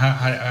know what I mean?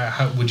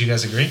 How would you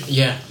guys agree?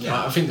 Yeah.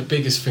 I think the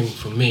biggest thing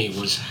for me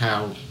was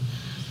how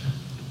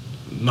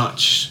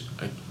much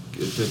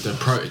the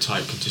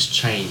prototype could just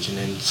change, and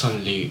then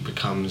suddenly it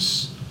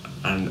becomes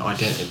an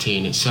identity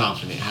in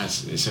itself, and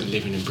it's a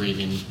living and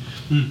breathing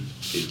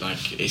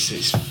it's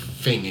this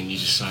thing, and you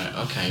just like,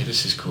 okay,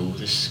 this is cool,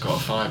 this has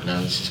got a vibe now,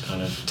 this is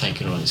kind of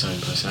taken on its own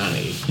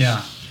personality.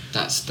 Yeah,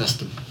 that's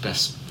the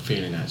best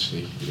feeling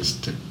actually, is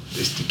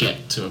to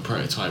get to a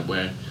prototype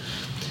where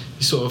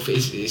it's sort of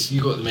it's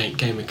you got the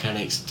game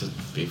mechanics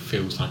it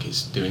feels like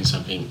it's doing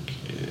something,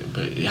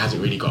 but it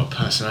hasn't really got a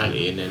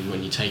personality, and then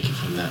when you take it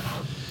from that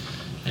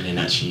and then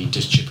actually you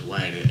just chip away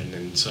at it, and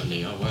then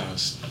suddenly, oh wow,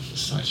 it's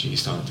actually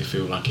starting to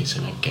feel like it's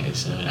an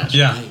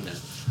actual game now.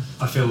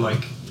 I feel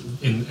like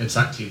in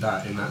exactly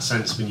that, in that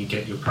sense, when you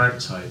get your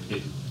prototype,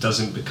 it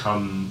doesn't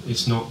become,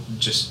 it's not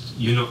just,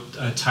 you're not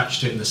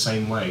attached to it in the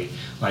same way.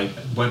 Like,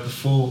 where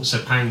before, so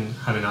Pang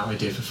had an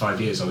idea for 5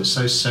 years, I was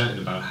so certain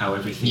about how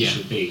everything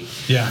should be.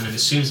 Yeah. And then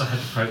as soon as I had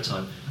the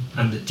prototype,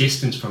 and the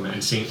distance from it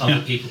and seeing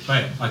other people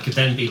play it, I could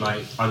then be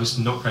like, I was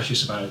not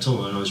precious about it at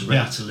all, and I was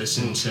ready to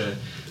listen to,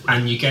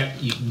 and you're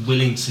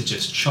willing to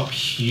just chop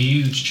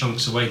huge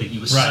chunks away that you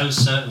were so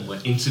certain were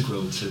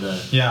integral to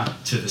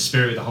the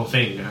spirit of the whole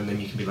thing, and then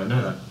you can be like,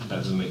 no, that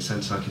doesn't make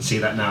sense, and I can see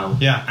that now.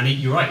 Yeah. And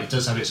you're right, it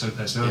does have its own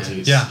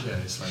personality.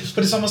 It's like,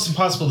 but it's almost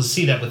impossible to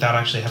see that without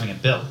actually having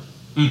it built.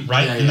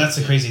 Right? Yeah, and that's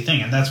the crazy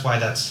thing, and that's why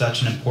that's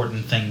such an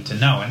important thing to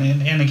know.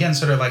 And again,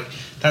 sort of like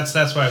that's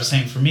why I was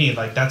saying, for me,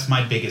 like, that's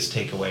my biggest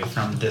takeaway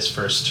from this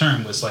first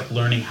term, was like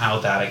learning how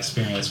that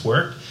experience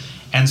worked,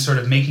 and sort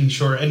of making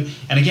sure, and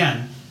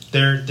again,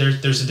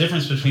 there's a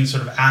difference between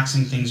sort of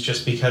axing things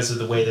just because of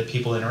the way that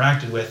people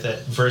interacted with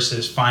it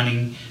versus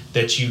finding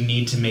that you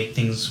need to make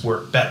things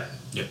work better.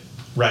 yeah.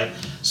 Right?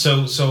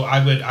 So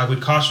I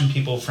would caution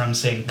people from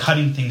saying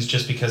cutting things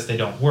just because they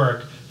don't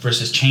work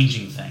versus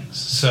changing things.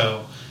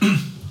 So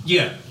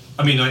yeah,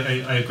 I mean,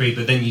 I agree,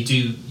 but then you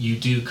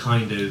do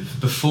kind of,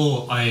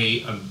 before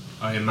I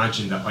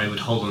imagined that I would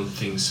hold on to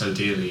things so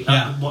dearly.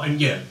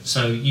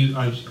 So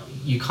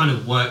you kind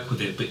of work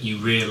with it, but you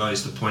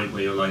realise the point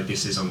where you're like,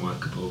 this is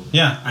unworkable.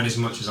 Yeah. And as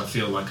much as I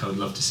feel like I would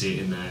love to see it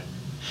in there,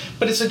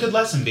 but it's a good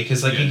lesson,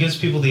 because like it gives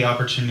people the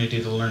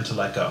opportunity to learn to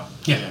let go.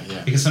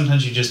 Yeah. Because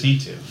sometimes you just need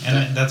to,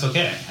 and that's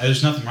okay.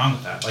 There's nothing wrong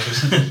with that. Like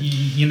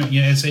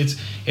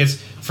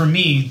it's for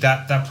me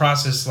that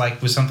process like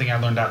was something I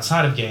learned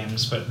outside of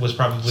games, but was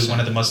probably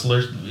one of the most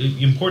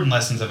important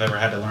lessons I've ever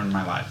had to learn in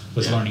my life,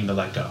 was learning to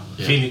let go.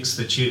 Yeah. Phoenix,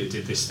 the tutor,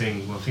 did this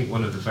thing. Well, I think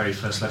one of the very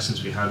first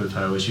lessons we had with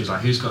her was she was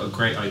like, "Who's got a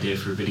great idea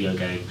for a video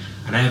game?"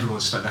 And everyone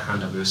stuck their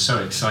hand up. We were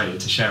so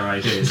excited to share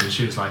ideas, and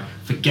she was like,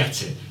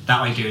 "Forget it.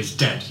 That idea is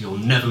dead. You'll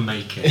never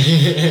make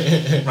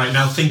it. Right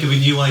now, think of a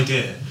new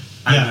idea."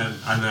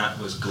 And that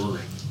was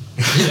galling.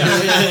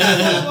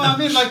 Well, I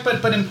mean, like,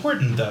 but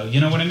important though. You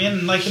know what I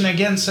mean? Like, and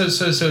again, so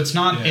it's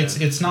not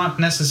it's not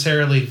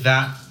necessarily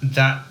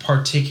that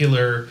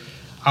particular.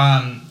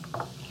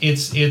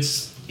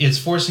 It's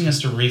forcing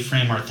us to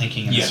reframe our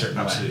thinking in a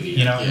certain way.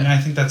 You know, and I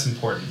think that's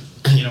important.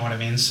 You know what I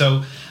mean?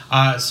 So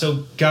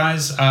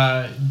guys,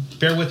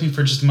 bear with me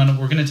for just a moment.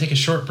 We're going to take a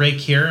short break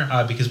here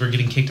because we're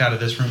getting kicked out of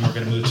this room. We're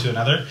going to move to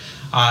another,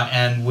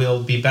 and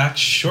we'll be back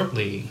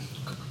shortly.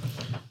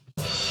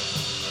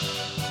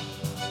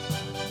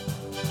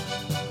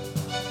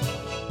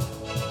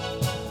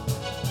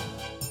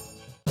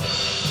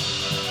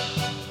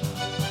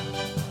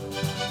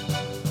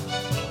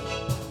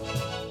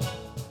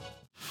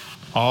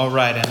 All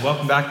right, and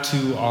welcome back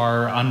to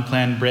our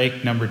unplanned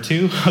break number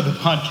 2 of the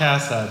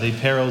podcast, the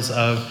perils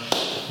of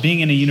being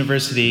in a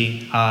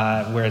university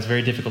where it's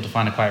very difficult to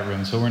find a quiet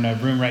room. So we're in a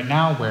room right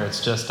now where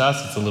it's just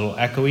us. It's a little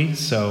echoey,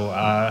 so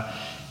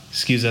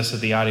excuse us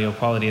if the audio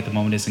quality at the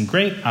moment isn't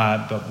great,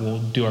 but we'll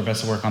do our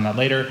best to work on that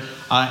later.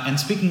 And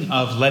speaking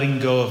of letting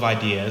go of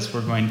ideas,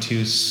 we're going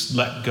to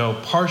let go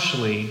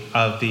partially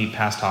of the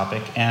past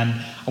topic, and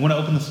I want to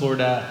open the floor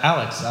to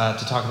Alex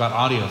to talk about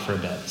audio for a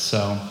bit.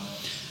 So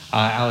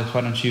Alex,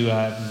 why don't you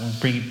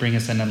bring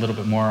us in a little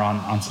bit more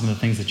on some of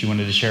the things that you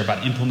wanted to share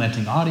about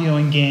implementing audio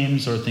in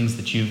games, or things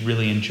that you've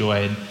really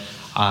enjoyed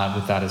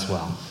with that as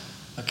well.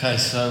 Okay,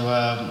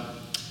 so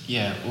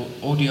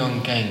audio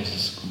in games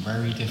is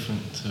very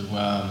different to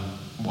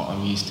what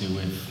I'm used to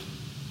with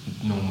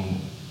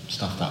normal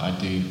stuff that I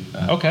do with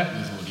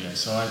audio.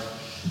 So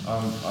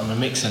I'm a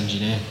mix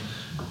engineer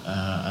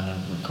and a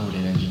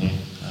recording engineer,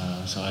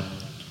 so I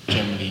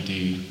generally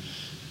do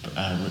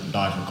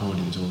live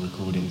recordings or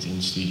recordings in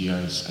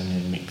studios and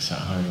then mix at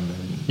home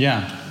and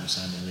get them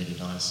sounding really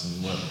nice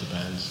and work with the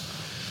bands.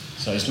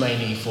 So it's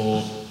mainly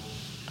for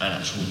an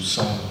actual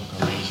song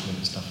arrangement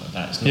and stuff like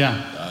that. It's not,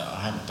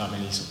 I haven't done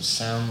any sort of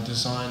sound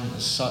design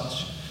as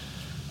such.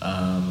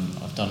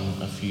 I've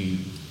done a few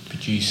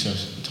producer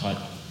type,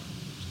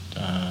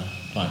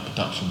 like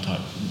production type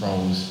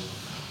roles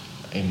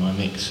in my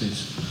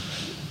mixes,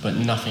 but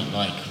nothing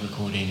like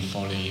recording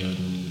Foley and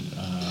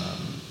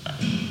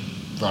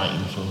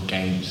writing for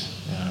games.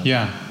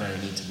 Very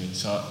new to me.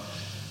 So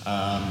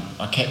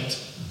I kept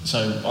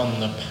on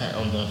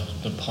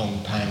the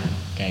Pong Pang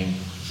game.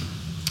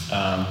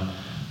 I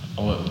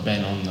worked with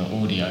Ben on the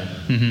audio,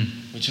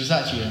 which was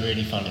actually a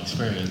really fun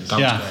experience. That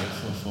was great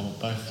for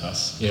both of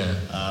us. Yeah.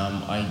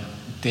 I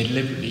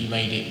deliberately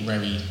made it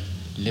very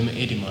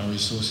limited in my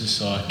resources,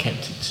 so I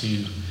kept it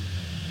to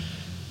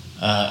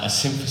a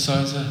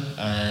synthesizer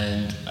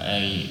and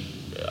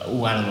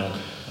all analog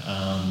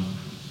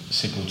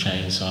signal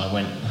chain. So I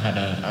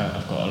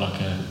I've got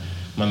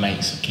my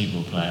mate's a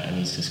keyboard player, and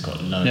he's just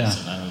got loads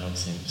of analog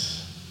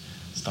synths,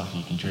 stuff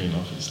you can dream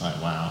of. It's like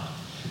wow.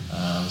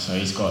 So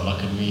he's got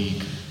like a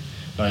Moog,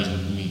 loads of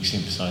Moog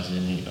synthesizers,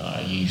 and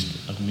I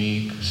used a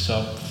Moog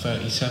Sub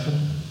 37.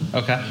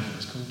 Okay. I think it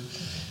was called.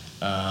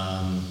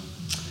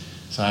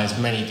 So it has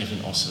many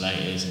different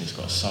oscillators, and it's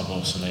got sub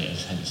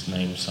oscillators, hence the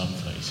name Sub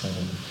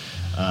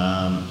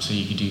 37. So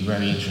you could do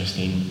very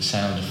interesting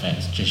sound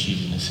effects just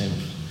using a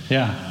synth.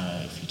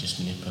 Yeah. If you just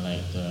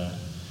manipulate the.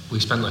 We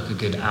spent like a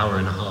good hour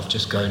and a half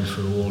just going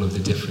through all of the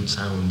different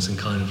sounds and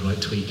kind of like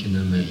tweaking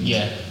them. And,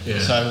 yeah.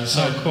 So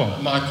cool.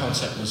 My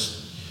concept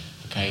was,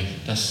 okay,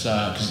 that's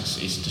because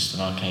it's just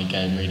an arcade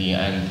game really,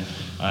 and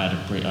I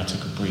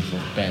took a brief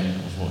of Ben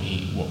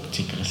of what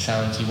particular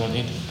sounds he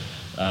wanted.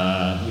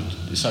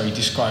 So he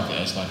described it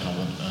as like I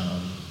want.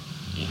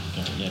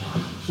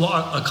 Well,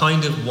 I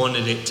kind of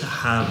wanted it to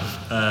have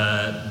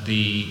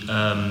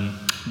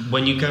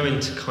when you go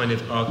into kind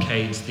of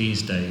arcades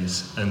these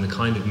days and the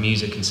kind of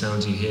music and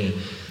sounds you hear,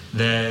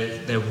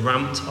 they're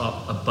ramped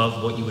up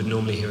above what you would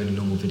normally hear in a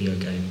normal video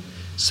game.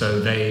 So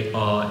they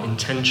are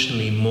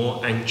intentionally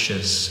more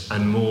anxious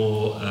and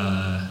more,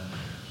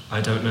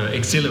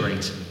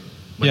 exhilarating.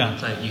 When you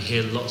play it, you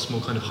hear lots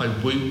more kind of high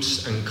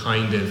whoops and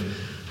kind of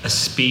a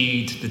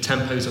speed, the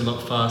tempo's a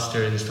lot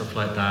faster and stuff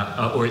like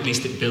that, or at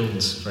least it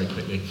builds very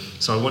quickly.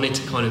 So I wanted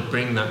to kind of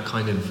bring that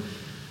kind of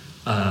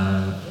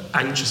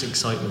anxious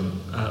excitement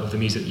of the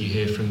music you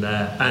hear from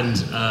there. And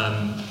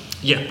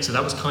so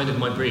that was kind of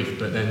my brief,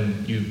 but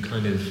then you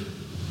kind of...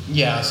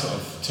 Yeah, I sort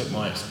of took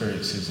my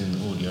experiences in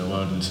the audio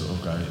world and sort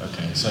of go,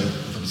 okay, so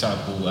for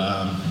example,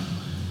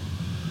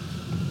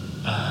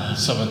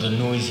 some of the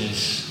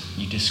noises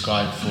you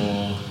described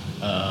for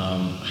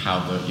how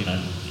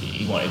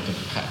he wanted the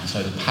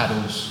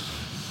paddles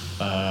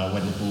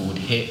when the ball would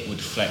hit would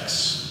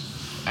flex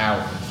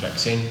out and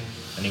flex in,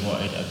 and he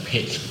wanted a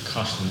pitch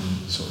percussion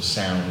sort of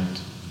sound.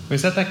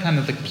 Was that kind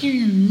of the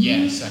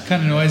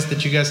kind of noise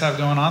that you guys have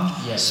going on?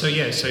 Yeah. So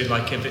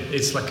like if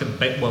it's like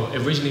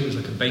originally it was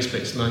like a bass,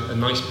 but it's like a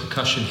nice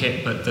percussion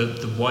hit, but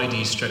the wider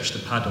you stretch the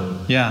paddle,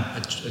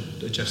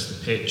 adjust the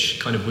pitch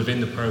kind of within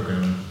the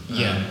program.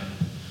 Yeah.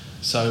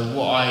 So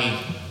what I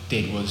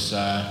did was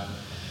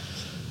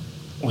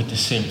with the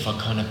synth, I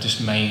kind of just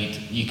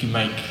you can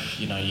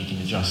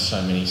adjust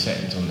so many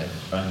settings on it,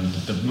 and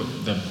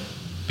the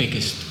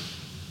biggest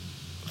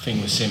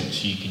thing with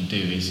synths you can do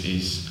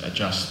is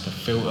adjust the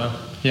filter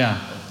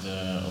of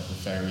the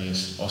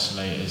various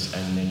oscillators,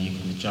 and then you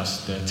can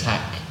adjust the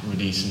attack,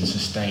 release and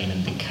sustain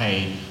and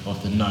decay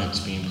of the notes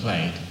being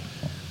played.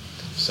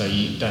 So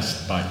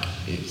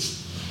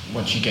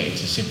once you get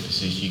into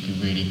synthesis, you can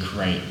really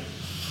create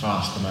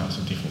vast amounts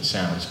of different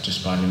sounds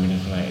just by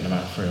manipulating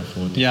about 3 or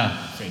 4 different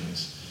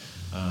things.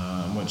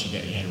 Once you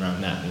get your head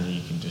around that, then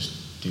you can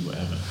just do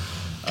whatever.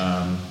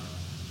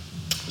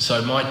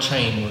 So my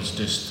chain was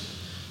just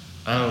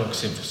analog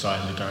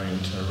synthesizer going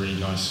into a really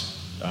nice,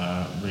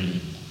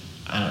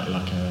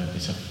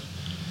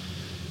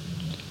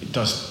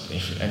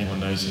 if anyone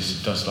knows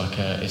this,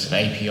 it's an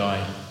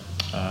API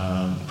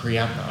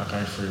preamp that I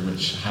go through,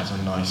 which has a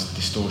nice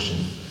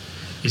distortion.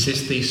 Is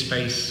this the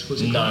space?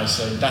 No,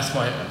 so that's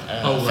my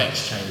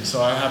effects chain.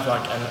 So I have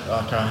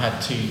I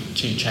had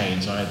two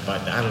chains. I had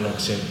like the analog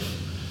synth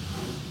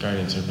going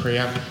into a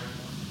preamp.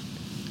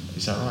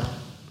 Is that right?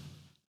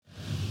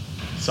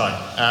 Sorry.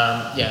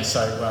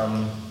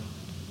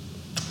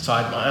 So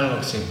I had my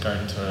analog synth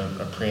going into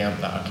a preamp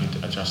that I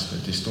could adjust the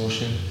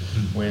distortion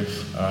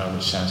with,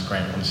 which sounds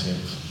great on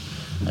synth.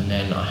 And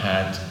then I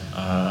had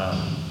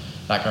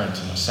that going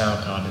to my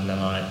sound card, and then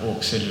I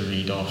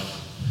auxiliaried off,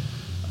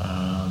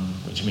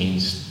 which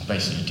means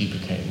basically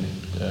duplicating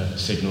the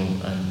signal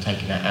and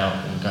taking that out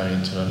and going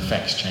into an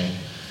effects chain.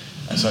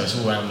 And so it's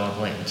all analog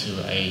went into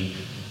a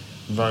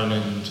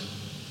Roland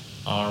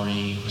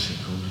RE, what's it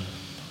called?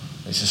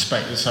 It's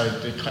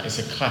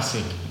a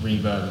classic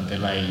reverb and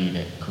delay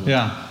unit called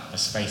a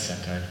Space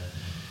Echo.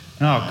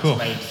 Oh, cool. It's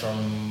made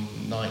from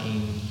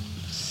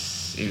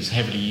it was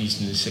heavily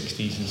used in the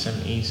 60s and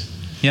 70s.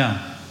 Yeah.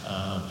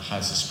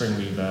 Has a spring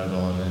reverb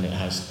on, and it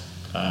has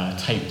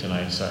tape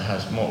delay, so it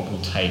has multiple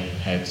tape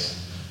heads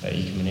that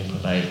you can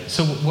manipulate.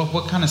 So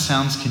what kind of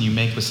sounds can you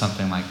make with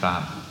something like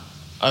that?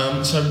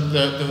 So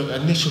the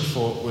initial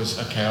thought was,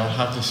 okay, I'll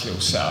have this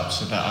little setup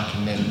so that I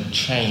can then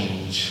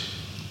change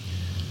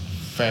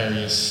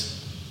various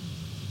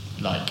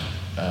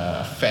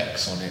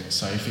effects on it.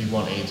 So if you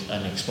wanted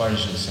an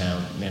explosion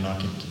sound, then I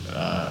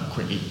could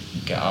quickly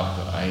get up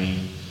a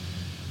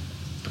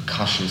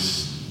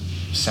percussive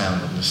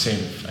sound on the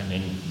synth and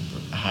then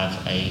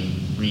have a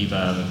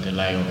reverb and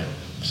delay on it,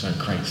 so it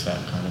creates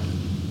that kind of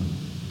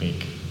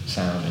big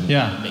sound and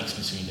mix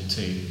between the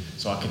two.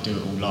 so I could do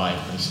it all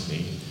live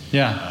basically.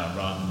 Yeah.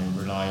 Rather than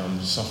rely on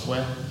the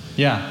software.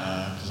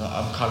 Yeah. Because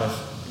I'm kind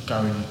of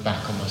going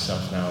back on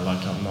myself now.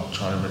 Like I'm not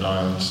trying to rely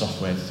on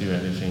software to do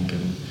everything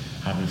and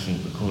have everything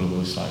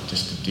recordable. It's like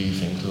just to do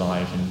things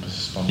live and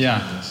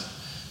spontaneous,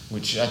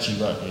 which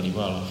actually worked really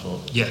well. I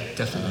thought. Yeah,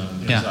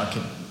 definitely. Because I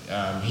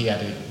could. He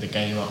had the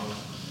game up,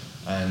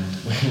 and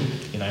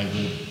you know,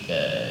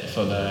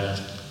 for the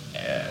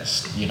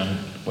you know,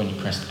 when you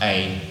pressed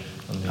A.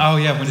 When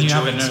you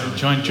have a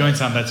join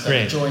sound, that's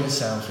great. The join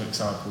sound, for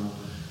example,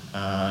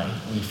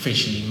 we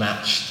officially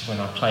matched when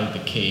I played the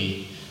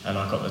key and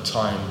I got the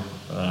time,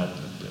 like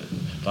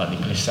the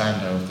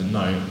glissando of the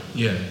note.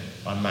 Yeah.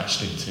 I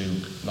matched it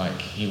to,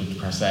 like, he would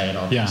press A and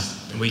I'd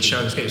And we'd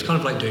show it was kind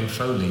of like doing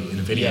Foley in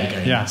a video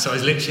game. Yeah. So I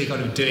was literally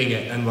kind of doing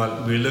it, and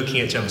while we were looking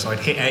at each other, so I'd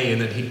hit A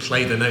and then he'd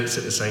play the notes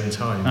at the same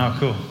time. Oh,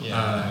 cool.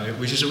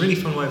 Which is a really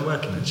fun way of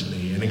working,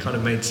 actually, and it kind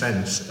of made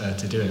sense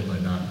to do it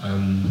like that.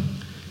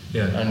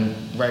 And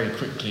very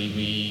quickly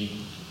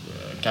we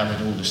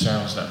gathered all the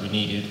sounds that we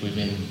needed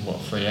within,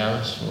 3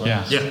 hours? 4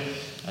 hours? Yeah.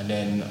 And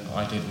then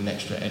I did an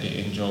extra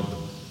editing job,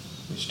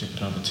 which took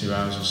another 2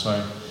 hours or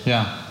so.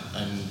 Yeah.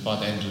 And by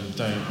the end of the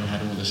day, we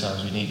had all the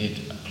sounds we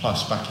needed,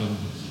 plus backing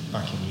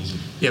music.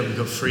 Yeah, we've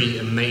got 3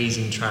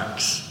 amazing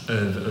tracks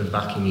of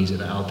backing music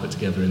that Al put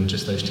together in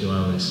just those 2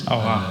 hours. Oh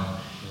wow!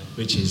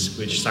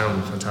 Which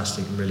sound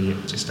fantastic and really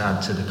just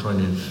add to the kind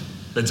of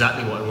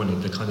exactly what I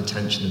wanted, the kind of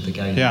tension of the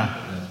game. Yeah.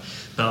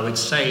 But I would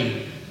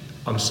say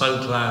I'm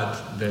so glad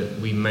that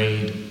we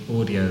made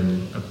audio.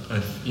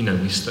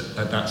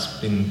 That's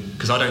been,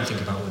 because I don't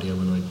think about audio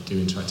when I do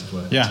interactive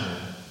work. Yeah.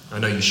 I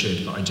know you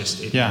should, but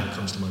it never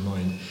comes to my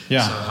mind.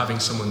 Yeah. So having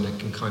someone that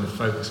can kind of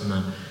focus on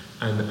that,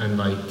 and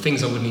like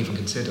things I wouldn't even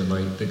consider,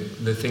 like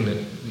the thing that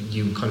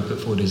you kind of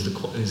put forward is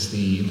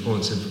the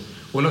importance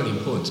of, well, not the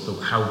importance, but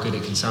how good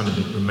it can sound if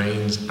it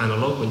remains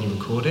analog when you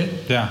record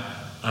it. Yeah.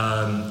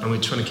 And we're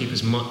trying to keep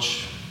as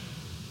much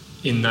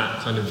in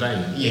that kind of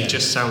vein. Yeah. It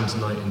just sounds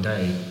night and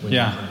day when you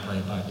kind of play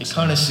it back. It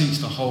kind of suits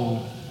the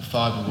whole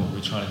vibe of what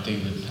we're trying to do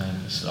with the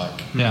band. It's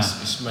like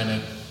it's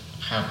meant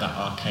to have that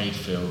arcade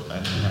feel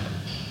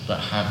but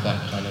have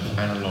that kind of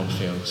analog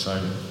feel. So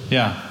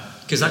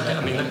because that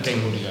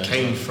game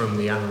came from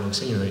the analog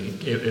scene.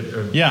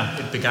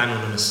 It began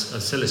on an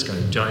oscilloscope.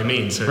 Do you know what I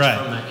mean? So it's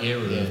from that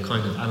era of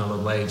kind of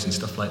analog waves and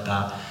stuff like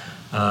that.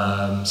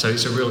 So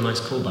it's a real nice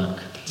callback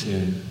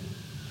to.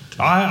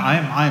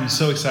 I'm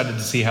so excited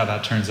to see how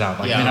that turns out.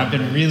 I've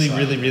been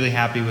really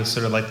happy with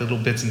sort of like the little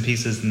bits and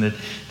pieces and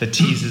the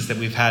teases that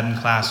we've had in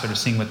class, sort of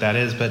seeing what that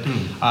is. But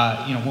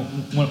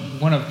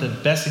one of the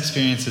best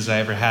experiences I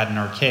ever had in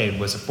arcade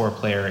was a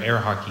 4-player air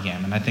hockey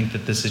game, and I think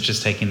that this is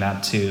just taking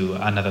that to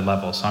another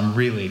level. So I'm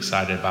really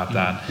excited about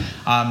that.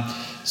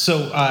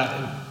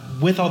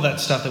 With all that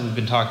stuff that we've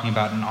been talking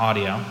about in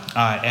audio,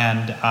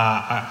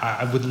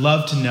 I would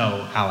love to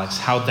know, Alex,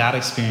 how that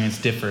experience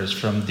differs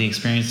from the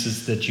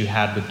experiences that you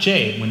had with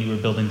Jade when you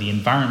were building the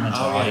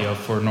environmental audio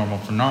for Normal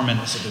for Norman.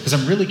 Because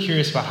I'm really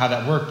curious about how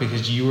that worked,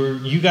 because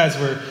you guys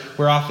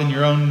were off in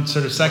your own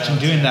sort of section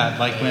doing that,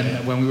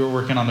 when we were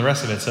working on the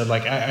rest of it. So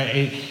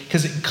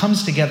because it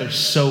comes together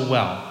so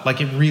well, like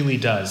it really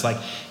does.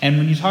 And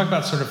when you talk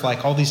about sort of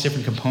like all these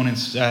different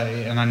components,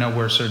 and I know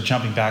we're sort of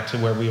jumping back to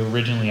where we were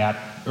originally at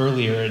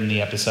earlier in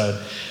the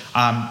episode,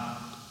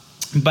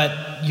 but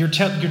you're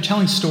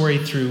telling story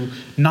through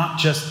not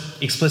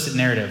just explicit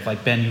narrative,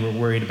 like Ben, you were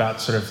worried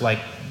about sort of like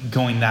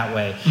going that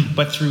way,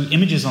 but through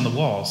images on the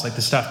walls, like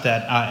the stuff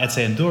that Etse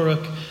and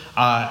Doruk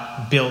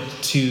built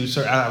to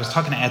sort of, I was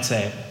talking to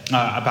Etse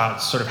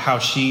about sort of how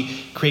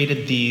she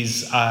created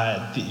these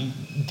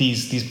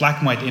black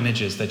and white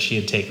images that she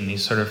had taken,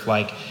 these sort of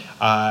like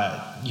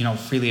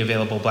freely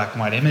available black and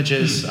white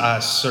images,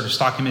 sort of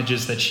stock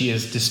images that she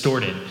has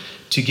distorted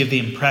to give the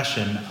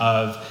impression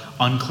of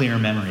unclear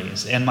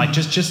memories, and like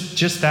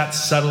just that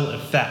subtle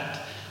effect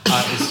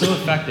is so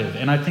effective.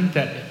 And I think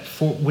that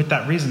with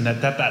that reason,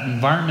 that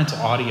environmental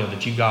audio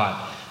that you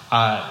got,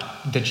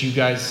 that you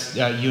guys,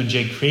 you and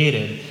Jade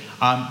created,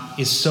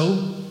 is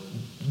so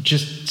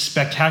just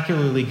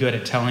spectacularly good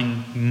at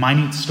telling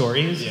minute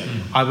stories. Yeah.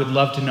 I would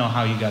love to know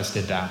how you guys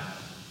did that.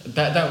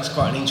 That was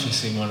quite an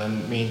interesting one,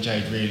 and me and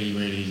Jade really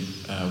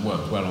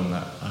worked well on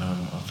that.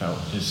 I felt,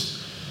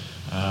 because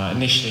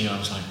initially I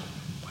was like,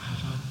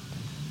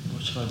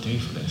 what should I do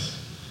for this?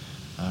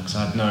 Because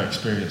I had no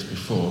experience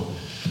before.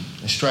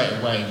 And straight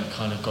away we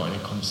kind of got in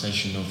a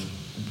conversation of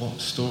what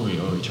story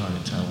are we trying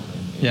to tell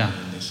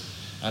in this.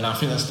 And I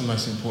think that's the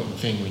most important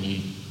thing when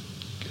you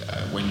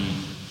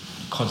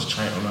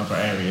concentrate on other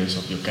areas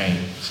of your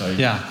game. So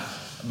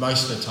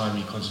most of the time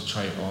you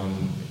concentrate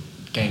on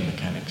game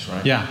mechanics,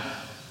 right? Yeah.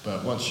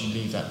 But once you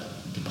leave that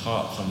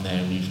depart from there,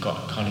 and you've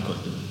got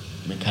the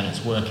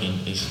mechanics working,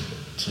 is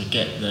to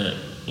get the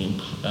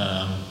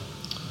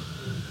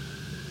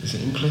is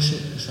it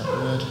implicit? Is that the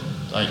word?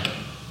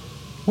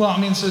 Well, I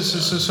mean, so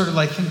sort of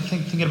like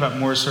thinking about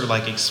more sort of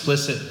like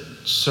explicit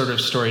sort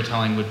of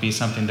storytelling would be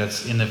something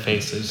that's in the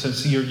face. So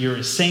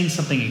you're saying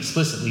something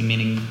explicitly,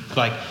 meaning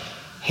like,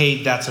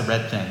 hey, that's a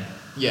red thing.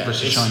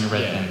 versus showing a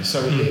red thing.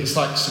 So it's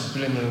like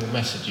subliminal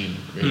messaging,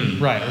 really.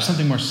 Right, or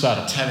something more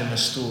subtle. Telling a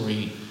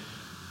story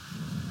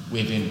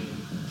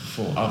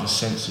for other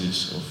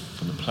senses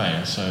for the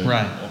player. So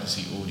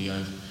obviously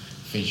audio,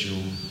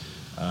 visual,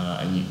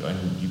 and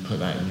you put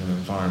that in your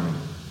environment.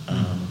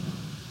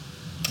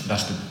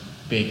 That's the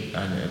big,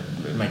 and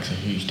it makes a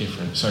huge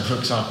difference. So for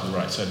example,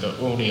 so the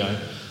audio,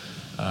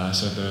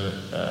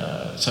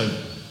 so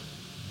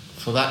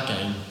for that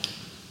game,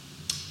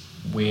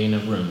 we're in a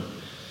room,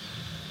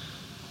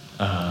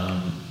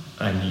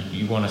 and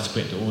you want to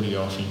split the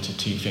audio off into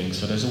two things.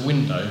 So there's a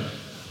window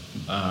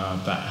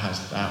that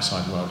has the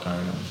outside world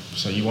going on.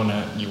 So you want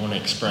to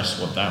express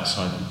what the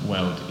outside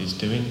world is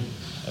doing,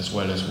 as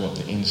well as what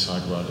the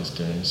inside world is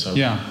doing. So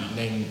we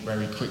then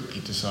very quickly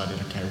decided,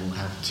 okay, we'll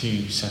have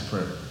two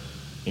separate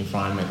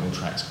environmental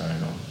tracks going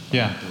on.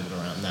 Build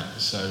around that.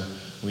 So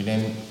we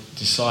then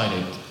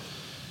decided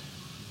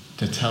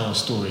to tell a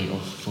story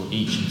for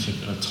each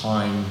particular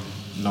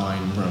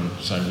timeline room.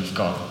 So we've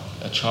got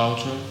a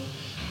child's room,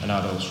 an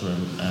adult's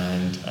room,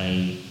 and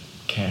a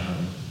care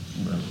home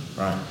room,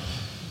 right?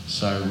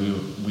 So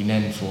we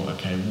then thought,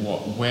 okay,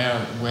 where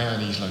are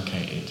these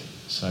located?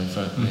 So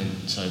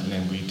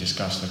then we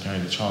discussed, okay,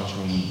 the child's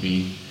room would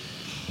be,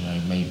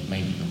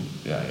 maybe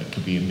it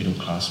could be a middle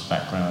class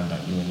background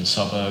that you're in the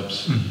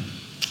suburbs.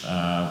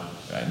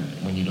 And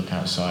when you look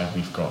outside,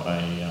 we've got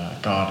a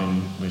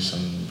garden with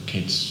some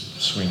kids'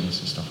 swings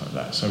and stuff like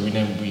that. So we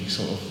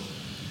sort of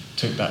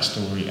took that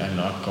story, and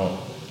I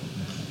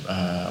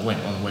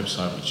went on a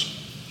website which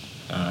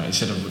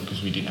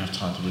because we didn't have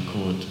time to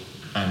record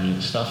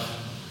ambient stuff.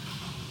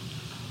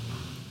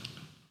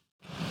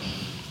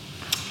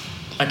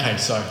 Okay,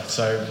 so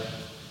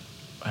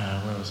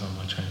where was I on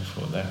my train of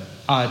thought there?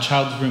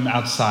 Child's room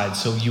outside,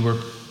 so you were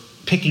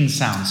picking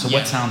sounds. So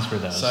what sounds were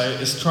those? So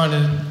it's trying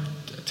to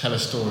tell a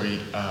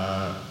story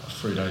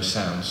through those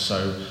sounds.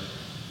 So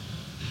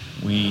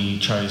we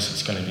chose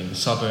it's going to be in the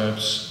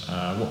suburbs.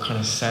 What kind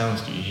of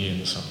sounds do you hear in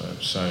the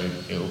suburbs? So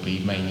it will be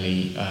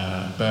mainly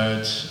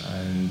birds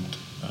and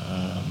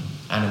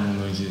animal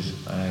noises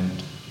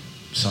and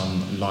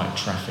some light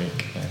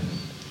traffic and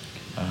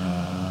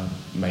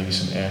maybe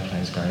some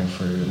airplanes going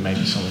through,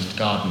 maybe someone's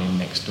gardening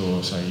next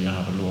door, so you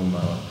have a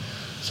lawnmower.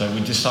 So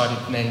we decided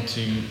then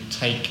to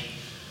take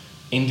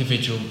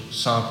individual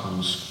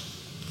samples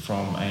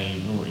from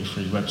a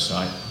royalty-free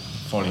website,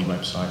 Folly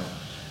website.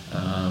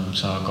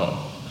 So I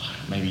got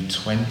maybe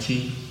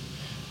 20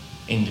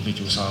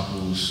 individual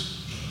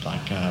samples,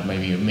 like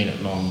maybe a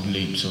minute-long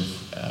loops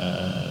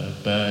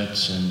of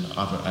birds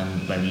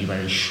and maybe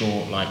very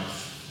short, like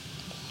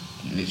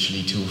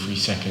literally 2 or 3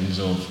 seconds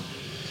of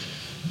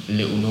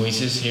little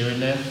noises here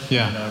and there.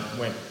 And I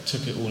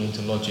took it all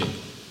into Logic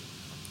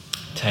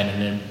 10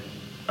 and then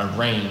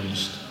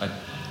arranged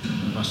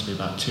must be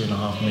about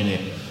 2.5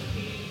 minute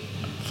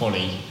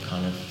Folly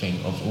kind of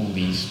thing of all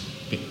these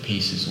bit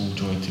pieces all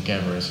joined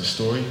together as a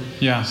story.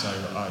 So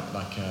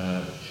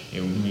it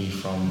will move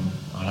from,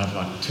 I'll have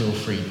like 2 or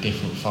 3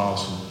 different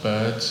files of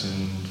birds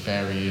and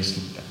various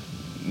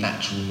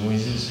natural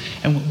noises.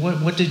 And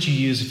what did you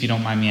use, if you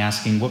don't mind me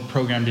asking, what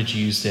program did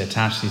you use to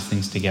attach these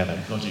things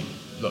together? Logic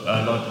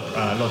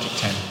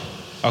 10.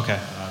 Okay.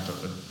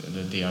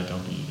 The DAW,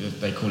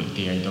 they call it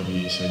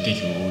DAW, so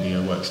Digital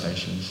Audio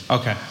Workstations.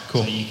 Okay,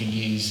 cool. So you can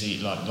use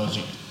it like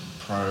Logic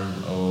Pro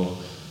or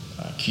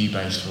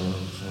Cubase for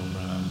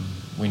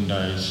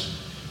Windows.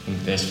 And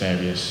there's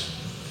various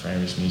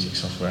music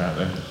software out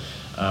there.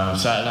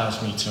 So that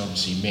allows me to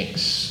obviously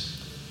mix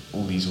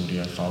all these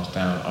audio files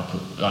down.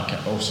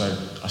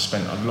 I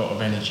spent a lot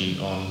of energy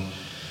on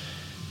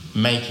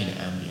making it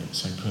ambient,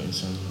 so putting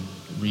some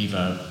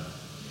reverb,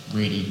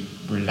 really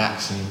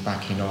relaxing,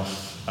 backing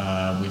off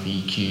with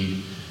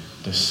EQ,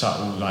 the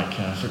subtle,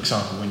 for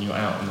example, when you're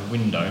out on the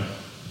window,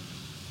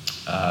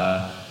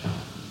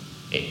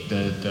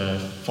 the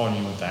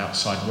volume of the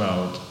outside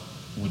world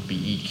would be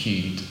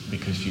EQ'd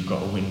because you've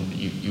got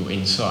you're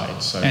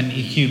inside. So and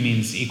EQ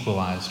means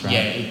equalized, right?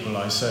 Yeah,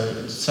 equalized.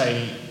 So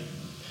say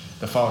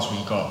the files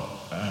we got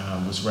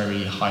was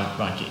very high,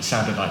 like it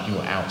sounded like you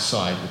were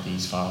outside with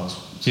these files.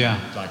 So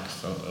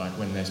like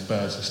when there's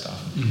birds and stuff,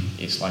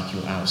 it's like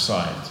you're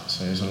outside.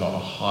 So there's a lot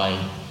of high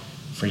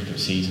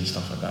frequencies and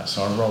stuff like that.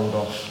 So I rolled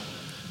off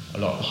a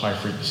lot of high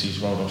frequencies,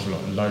 rolled off a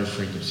lot of low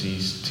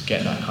frequencies to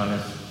get that kind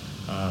of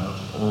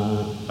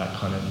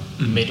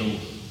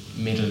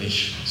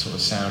middle-ish sort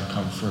of sound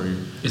come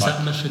through. Is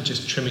that method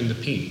just trimming the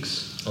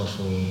peaks off,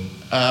 or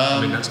I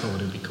mean that's not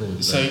what it'd be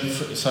called. So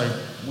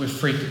with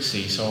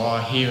frequency, so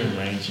our hearing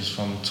range is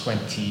from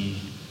 20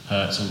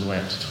 hertz all the way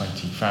up to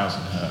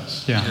 20,000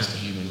 hertz. That's the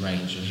human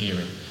range of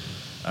hearing.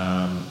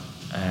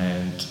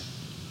 And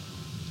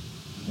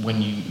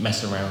when you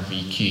mess around with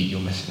EQ, you're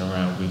messing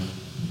around with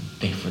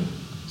different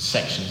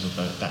sections of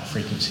that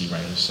frequency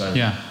range. So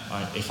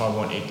if I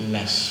wanted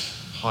less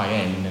high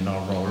end, then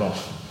I'll roll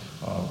off.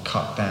 I'll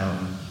cut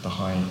down the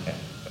high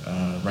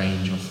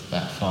range of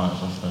that file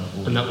of the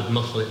audio. And that would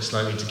muffle it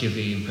slightly to give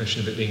the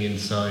impression of it being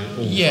inside.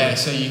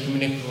 So you can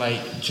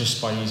manipulate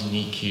just by using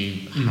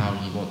EQ how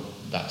you want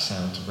that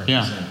sound to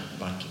represent.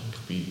 Like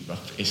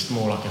it's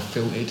more like a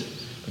filtered,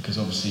 because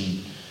obviously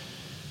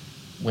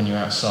when you're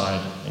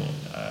outside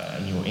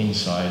and you're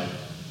inside,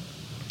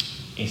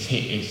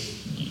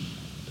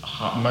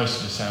 most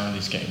of the sound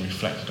is getting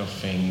reflected off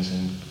things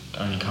and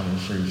only coming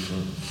through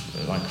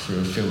through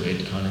a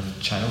filtered kind of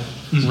channel.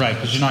 Right,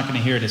 because you're not going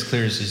to hear it as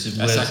clear as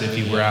it was if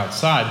you were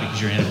outside,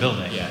 because you're in a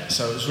building. Yeah,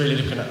 so it was really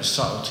looking at the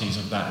subtleties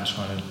of that and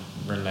trying to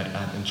relate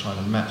that and trying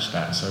to match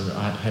that. So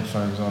I had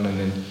headphones on and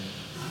then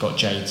got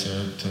Jay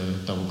to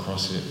double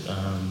cross it,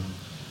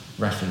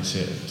 reference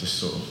it, just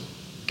sort of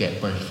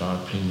get both of our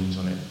opinions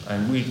on it.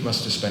 And we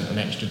must have spent an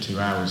extra 2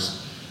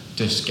 hours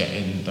just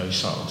getting those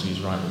subtleties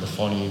right with the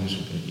volumes,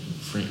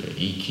 free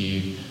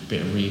EQ,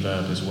 bit of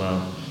reverb as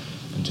well,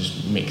 and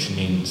just mixing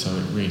in so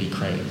it really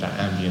created that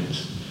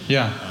ambience.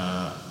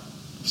 Yeah.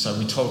 So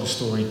we told the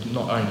story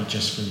not only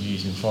just through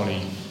using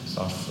Foley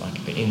stuff,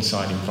 like the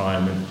inside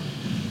environment,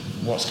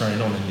 what's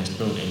going on in this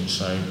building.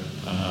 So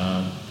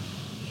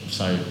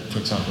for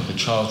example, the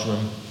child's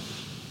room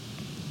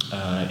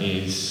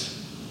is,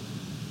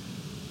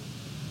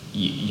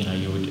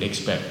 you would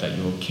expect that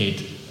your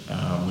kid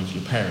with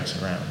your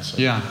parents around. So,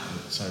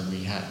 so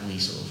we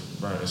sort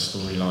of wrote a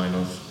storyline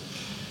of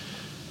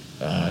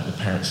the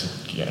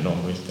parents getting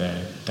on with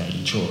their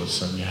daily chores.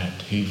 So we had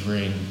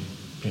hoovering,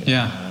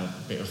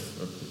 bit of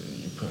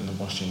putting the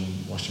washing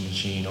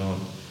machine on,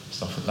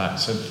 stuff like that.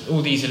 So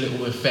all these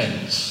little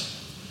events,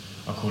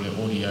 I call it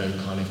audio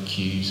kind of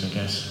cues, I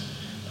guess,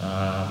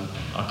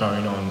 are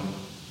going on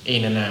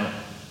in and out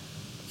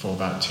for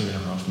about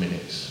 2.5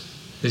 minutes.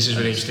 This is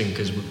really interesting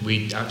because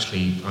we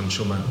actually, I'm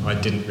sure I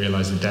didn't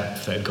realise the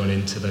depth that had gone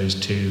into those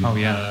two. Oh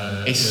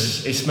yeah.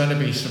 It's meant to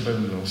be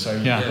subliminal. So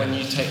when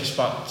you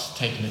start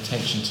taking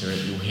attention to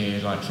it, you'll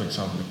hear, like for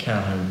example, the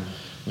care home,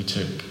 we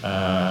took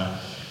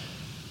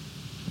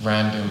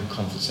random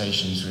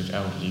conversations with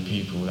elderly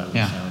people that we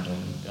found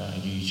on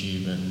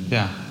YouTube and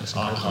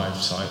archive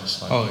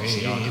sites. Like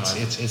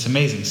it's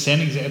amazing.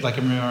 Standing, like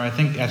I remember, I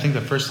think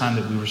the first time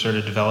that we were sort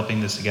of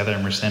developing this together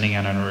and we're standing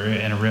out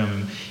in a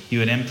room, you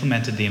had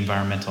implemented the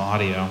environmental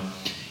audio,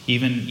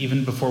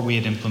 even before we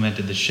had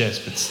implemented the shifts.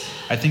 But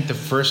I think the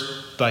first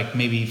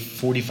maybe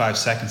 45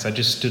 seconds, I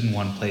just stood in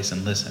one place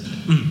and listened.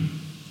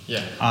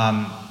 Yeah.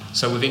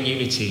 So within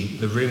Unity,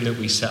 the room that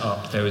we set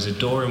up, there was a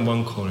door in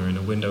one corner and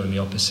a window in the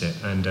opposite,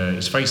 and it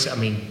was very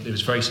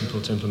simple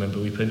to implement.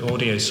 But we put an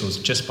audio source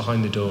just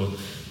behind the door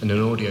and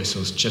an audio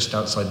source just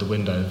outside the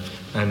window.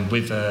 And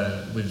with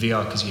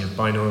VR, because you have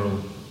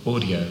binaural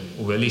audio,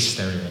 or at least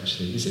stereo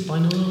actually. Is it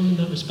binaural in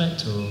that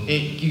respect, or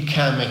you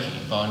can make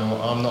it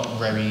binaural? I'm not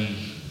very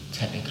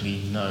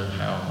technically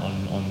know-how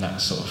on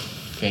that sort of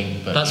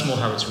thing, but that's more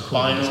how it's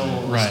recorded.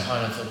 Binaural is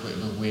kind of a bit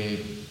of a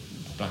weird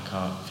black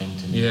art thing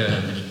to me. I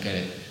don't really get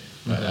it.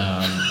 But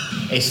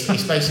it's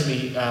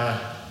basically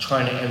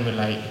trying to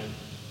emulate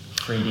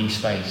 3D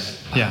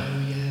space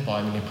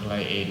by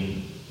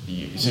manipulating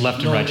left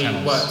and right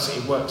channels.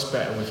 It works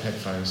better with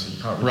headphones, so you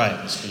can't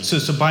really speak.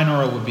 So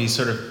binaural would be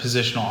sort of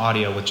positional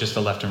audio with just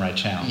the left and right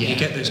channel. You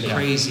get those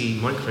crazy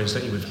microphones,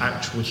 don't you, with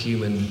actual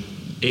human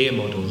ear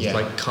models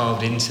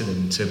carved into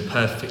them to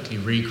perfectly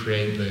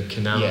recreate the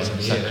canals of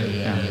the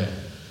ear.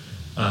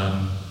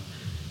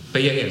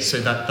 But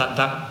so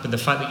but the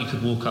fact that you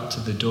could walk up to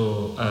the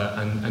door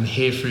and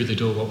hear through the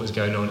door what was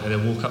going on, and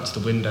then walk up to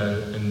the window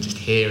and just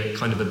hear it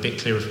kind of a bit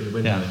clearer through the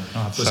window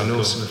was an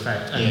awesome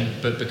effect.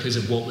 But because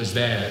of what was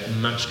there, it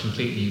matched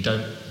completely.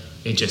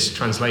 It just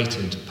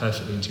translated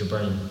perfectly into your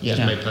brain. It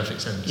made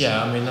perfect sense.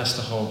 Yeah, I mean that's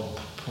the whole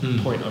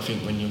point. I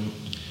think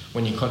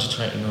when you're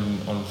concentrating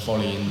on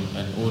Foley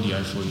and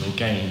audio for your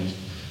games,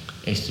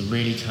 is to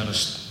really tell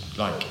us,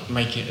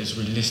 make it as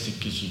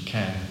realistic as you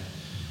can.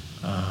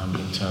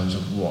 In terms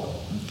of what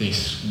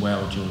this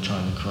world you're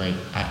trying to create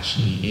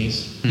actually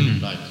is.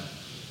 Mm-hmm.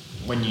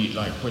 When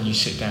you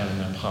sit down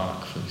in a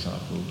park, for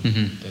example,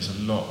 there's a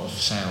lot of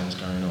sounds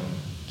going on.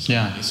 So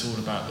it's all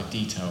about the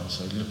detail.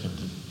 So look at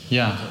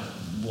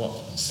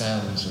what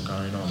sounds are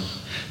going on.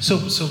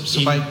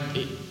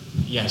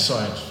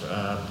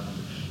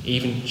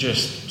 Even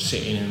just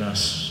sitting in a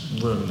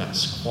room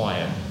that's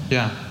quiet.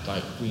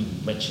 Like we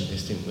mentioned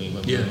this, didn't we?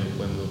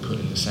 When we were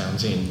putting the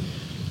sounds in.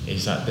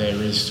 Is that there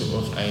is sort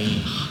of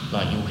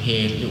you'll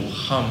hear little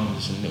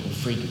hums and little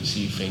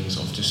frequency things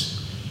of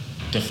just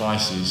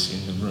devices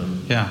in the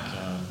room,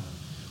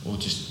 or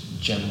just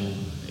general,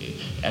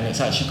 and it's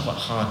actually quite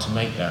hard to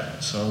make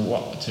that.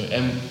 So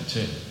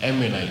to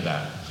emulate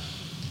that,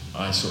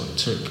 I sort of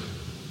took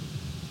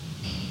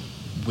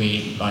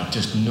weird,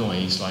 just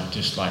noise,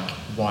 just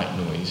white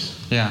noise,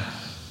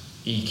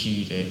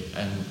 EQ'd it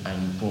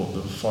and brought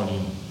the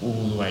volume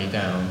all the way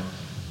down,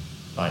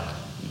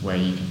 where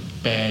you can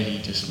barely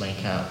just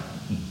make out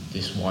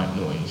this white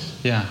noise.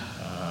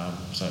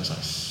 So it's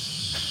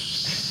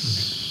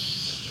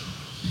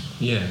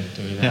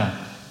doing that.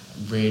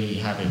 Really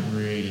have it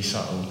really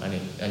subtle,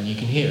 and you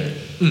can hear it.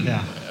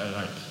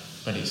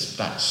 But it's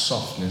that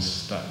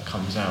softness that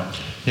comes out.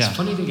 It's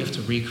funny that you have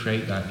to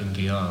recreate that in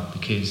VR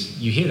because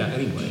you hear that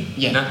anyway,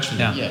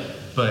 naturally.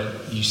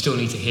 But you still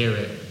need to hear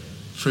it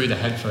through the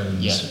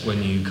headphones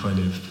when you kind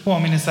of... Well,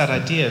 I mean, it's that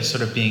idea of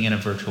sort of being in a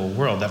virtual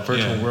world. That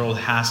virtual world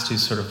has to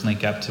sort of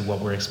link up to what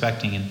we're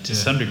expecting to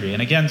some degree.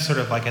 And again, sort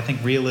of like I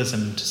think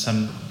realism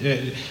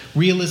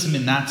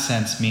in that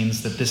sense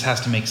means that this has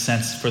to make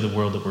sense for the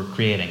world that we're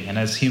creating. And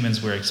as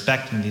humans, we're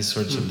expecting these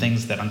sorts of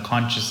things that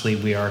unconsciously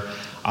we're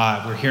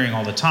hearing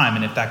all the time.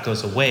 And if that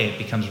goes away, it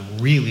becomes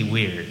really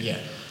weird. Yeah.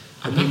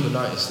 And people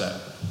notice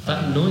that.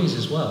 That noise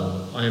as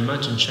well, I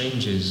imagine,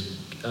 changes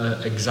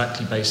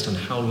exactly based on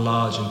how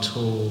large and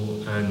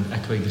tall and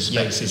echoey the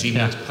space is, even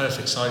though it's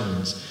perfect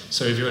silence.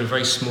 So if you're in a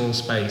very small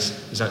space,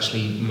 it's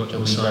actually much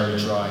more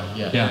silent. Very dry.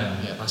 Yeah,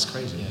 that's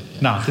crazy.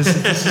 No, this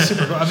is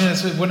super cool. I mean,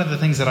 it's one of the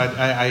things that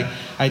I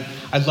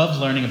love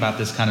learning about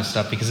this kind of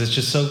stuff, because it's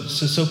just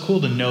so cool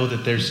to know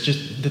that there's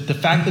just the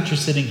fact that you're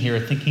sitting here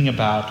thinking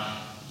about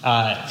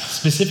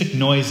specific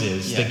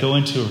noises that go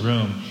into a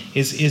room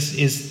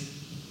is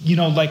you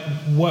know, like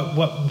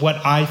what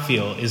I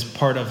feel is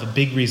part of a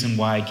big reason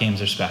why games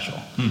are special,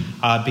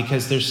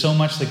 because there's so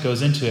much that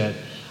goes into it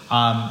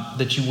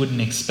that you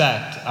wouldn't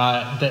expect,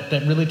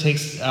 that really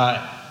takes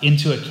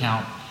into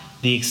account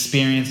the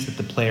experience that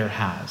the player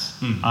has,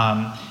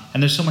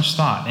 and there's so much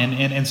thought,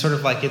 and sort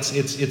of like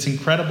it's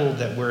incredible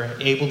that we're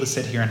able to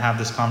sit here and have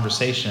this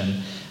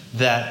conversation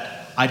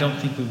that I don't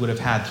think we would have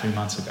had 3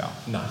 months ago.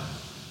 No,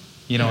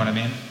 you know what I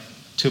mean?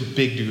 To a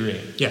big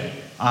degree. Yeah.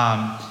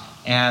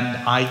 And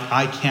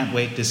I can't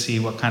wait to see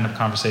what kind of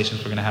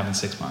conversations we're going to have in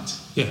 6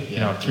 months. You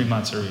know, 3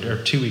 months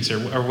or 2 weeks or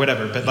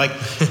whatever. But like,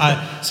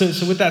 so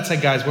with that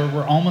said, guys,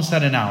 we're almost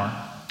at an hour.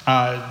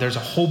 There's a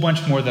whole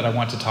bunch more that I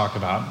want to talk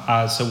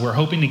about. So we're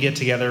hoping to get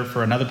together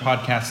for another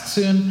podcast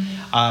soon,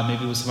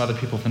 maybe with some other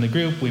people from the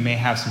group. We may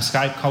have some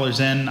Skype callers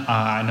in.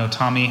 I know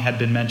Tommy had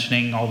been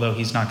mentioning, although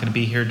he's not going to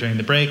be here during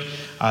the break,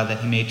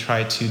 that he may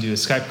try to do a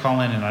Skype call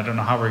in, and I don't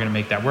know how we're going to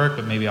make that work,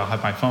 but maybe I'll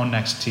have my phone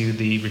next to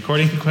the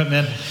recording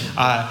equipment.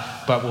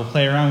 But we'll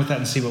play around with that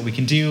and see what we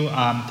can do.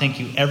 Thank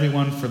you,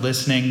 everyone, for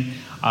listening.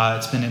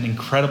 It's been an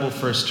incredible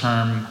first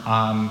term.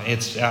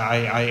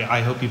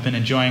 I hope you've been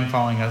enjoying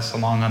following us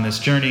along on this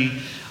journey.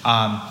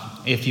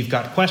 If you've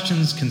got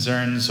questions,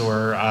 concerns,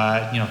 or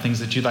things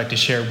that you'd like to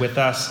share with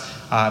us,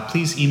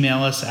 please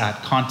email us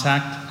at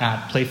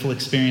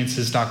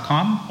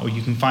contact@playfulexperiences.com, or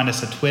you can find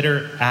us at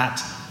Twitter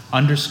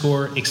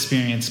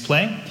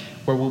 @_experienceplay,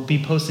 where we'll be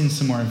posting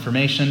some more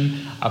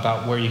information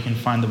about where you can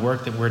find the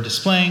work that we're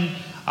displaying.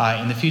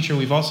 In the future,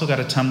 we've also got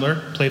a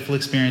Tumblr,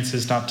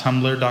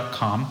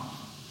 playfulexperiences.tumblr.com.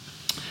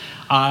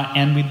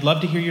 And we'd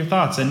love to hear your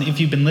thoughts. And if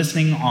you've been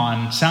listening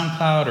on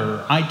SoundCloud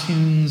or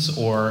iTunes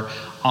or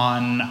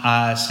on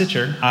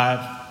Stitcher,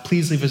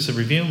 please leave us a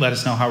review. Let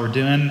us know how we're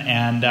doing.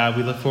 And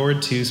we look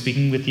forward to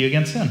speaking with you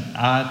again soon.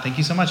 Thank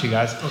you so much, you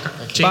guys.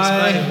 Okay.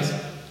 Bye.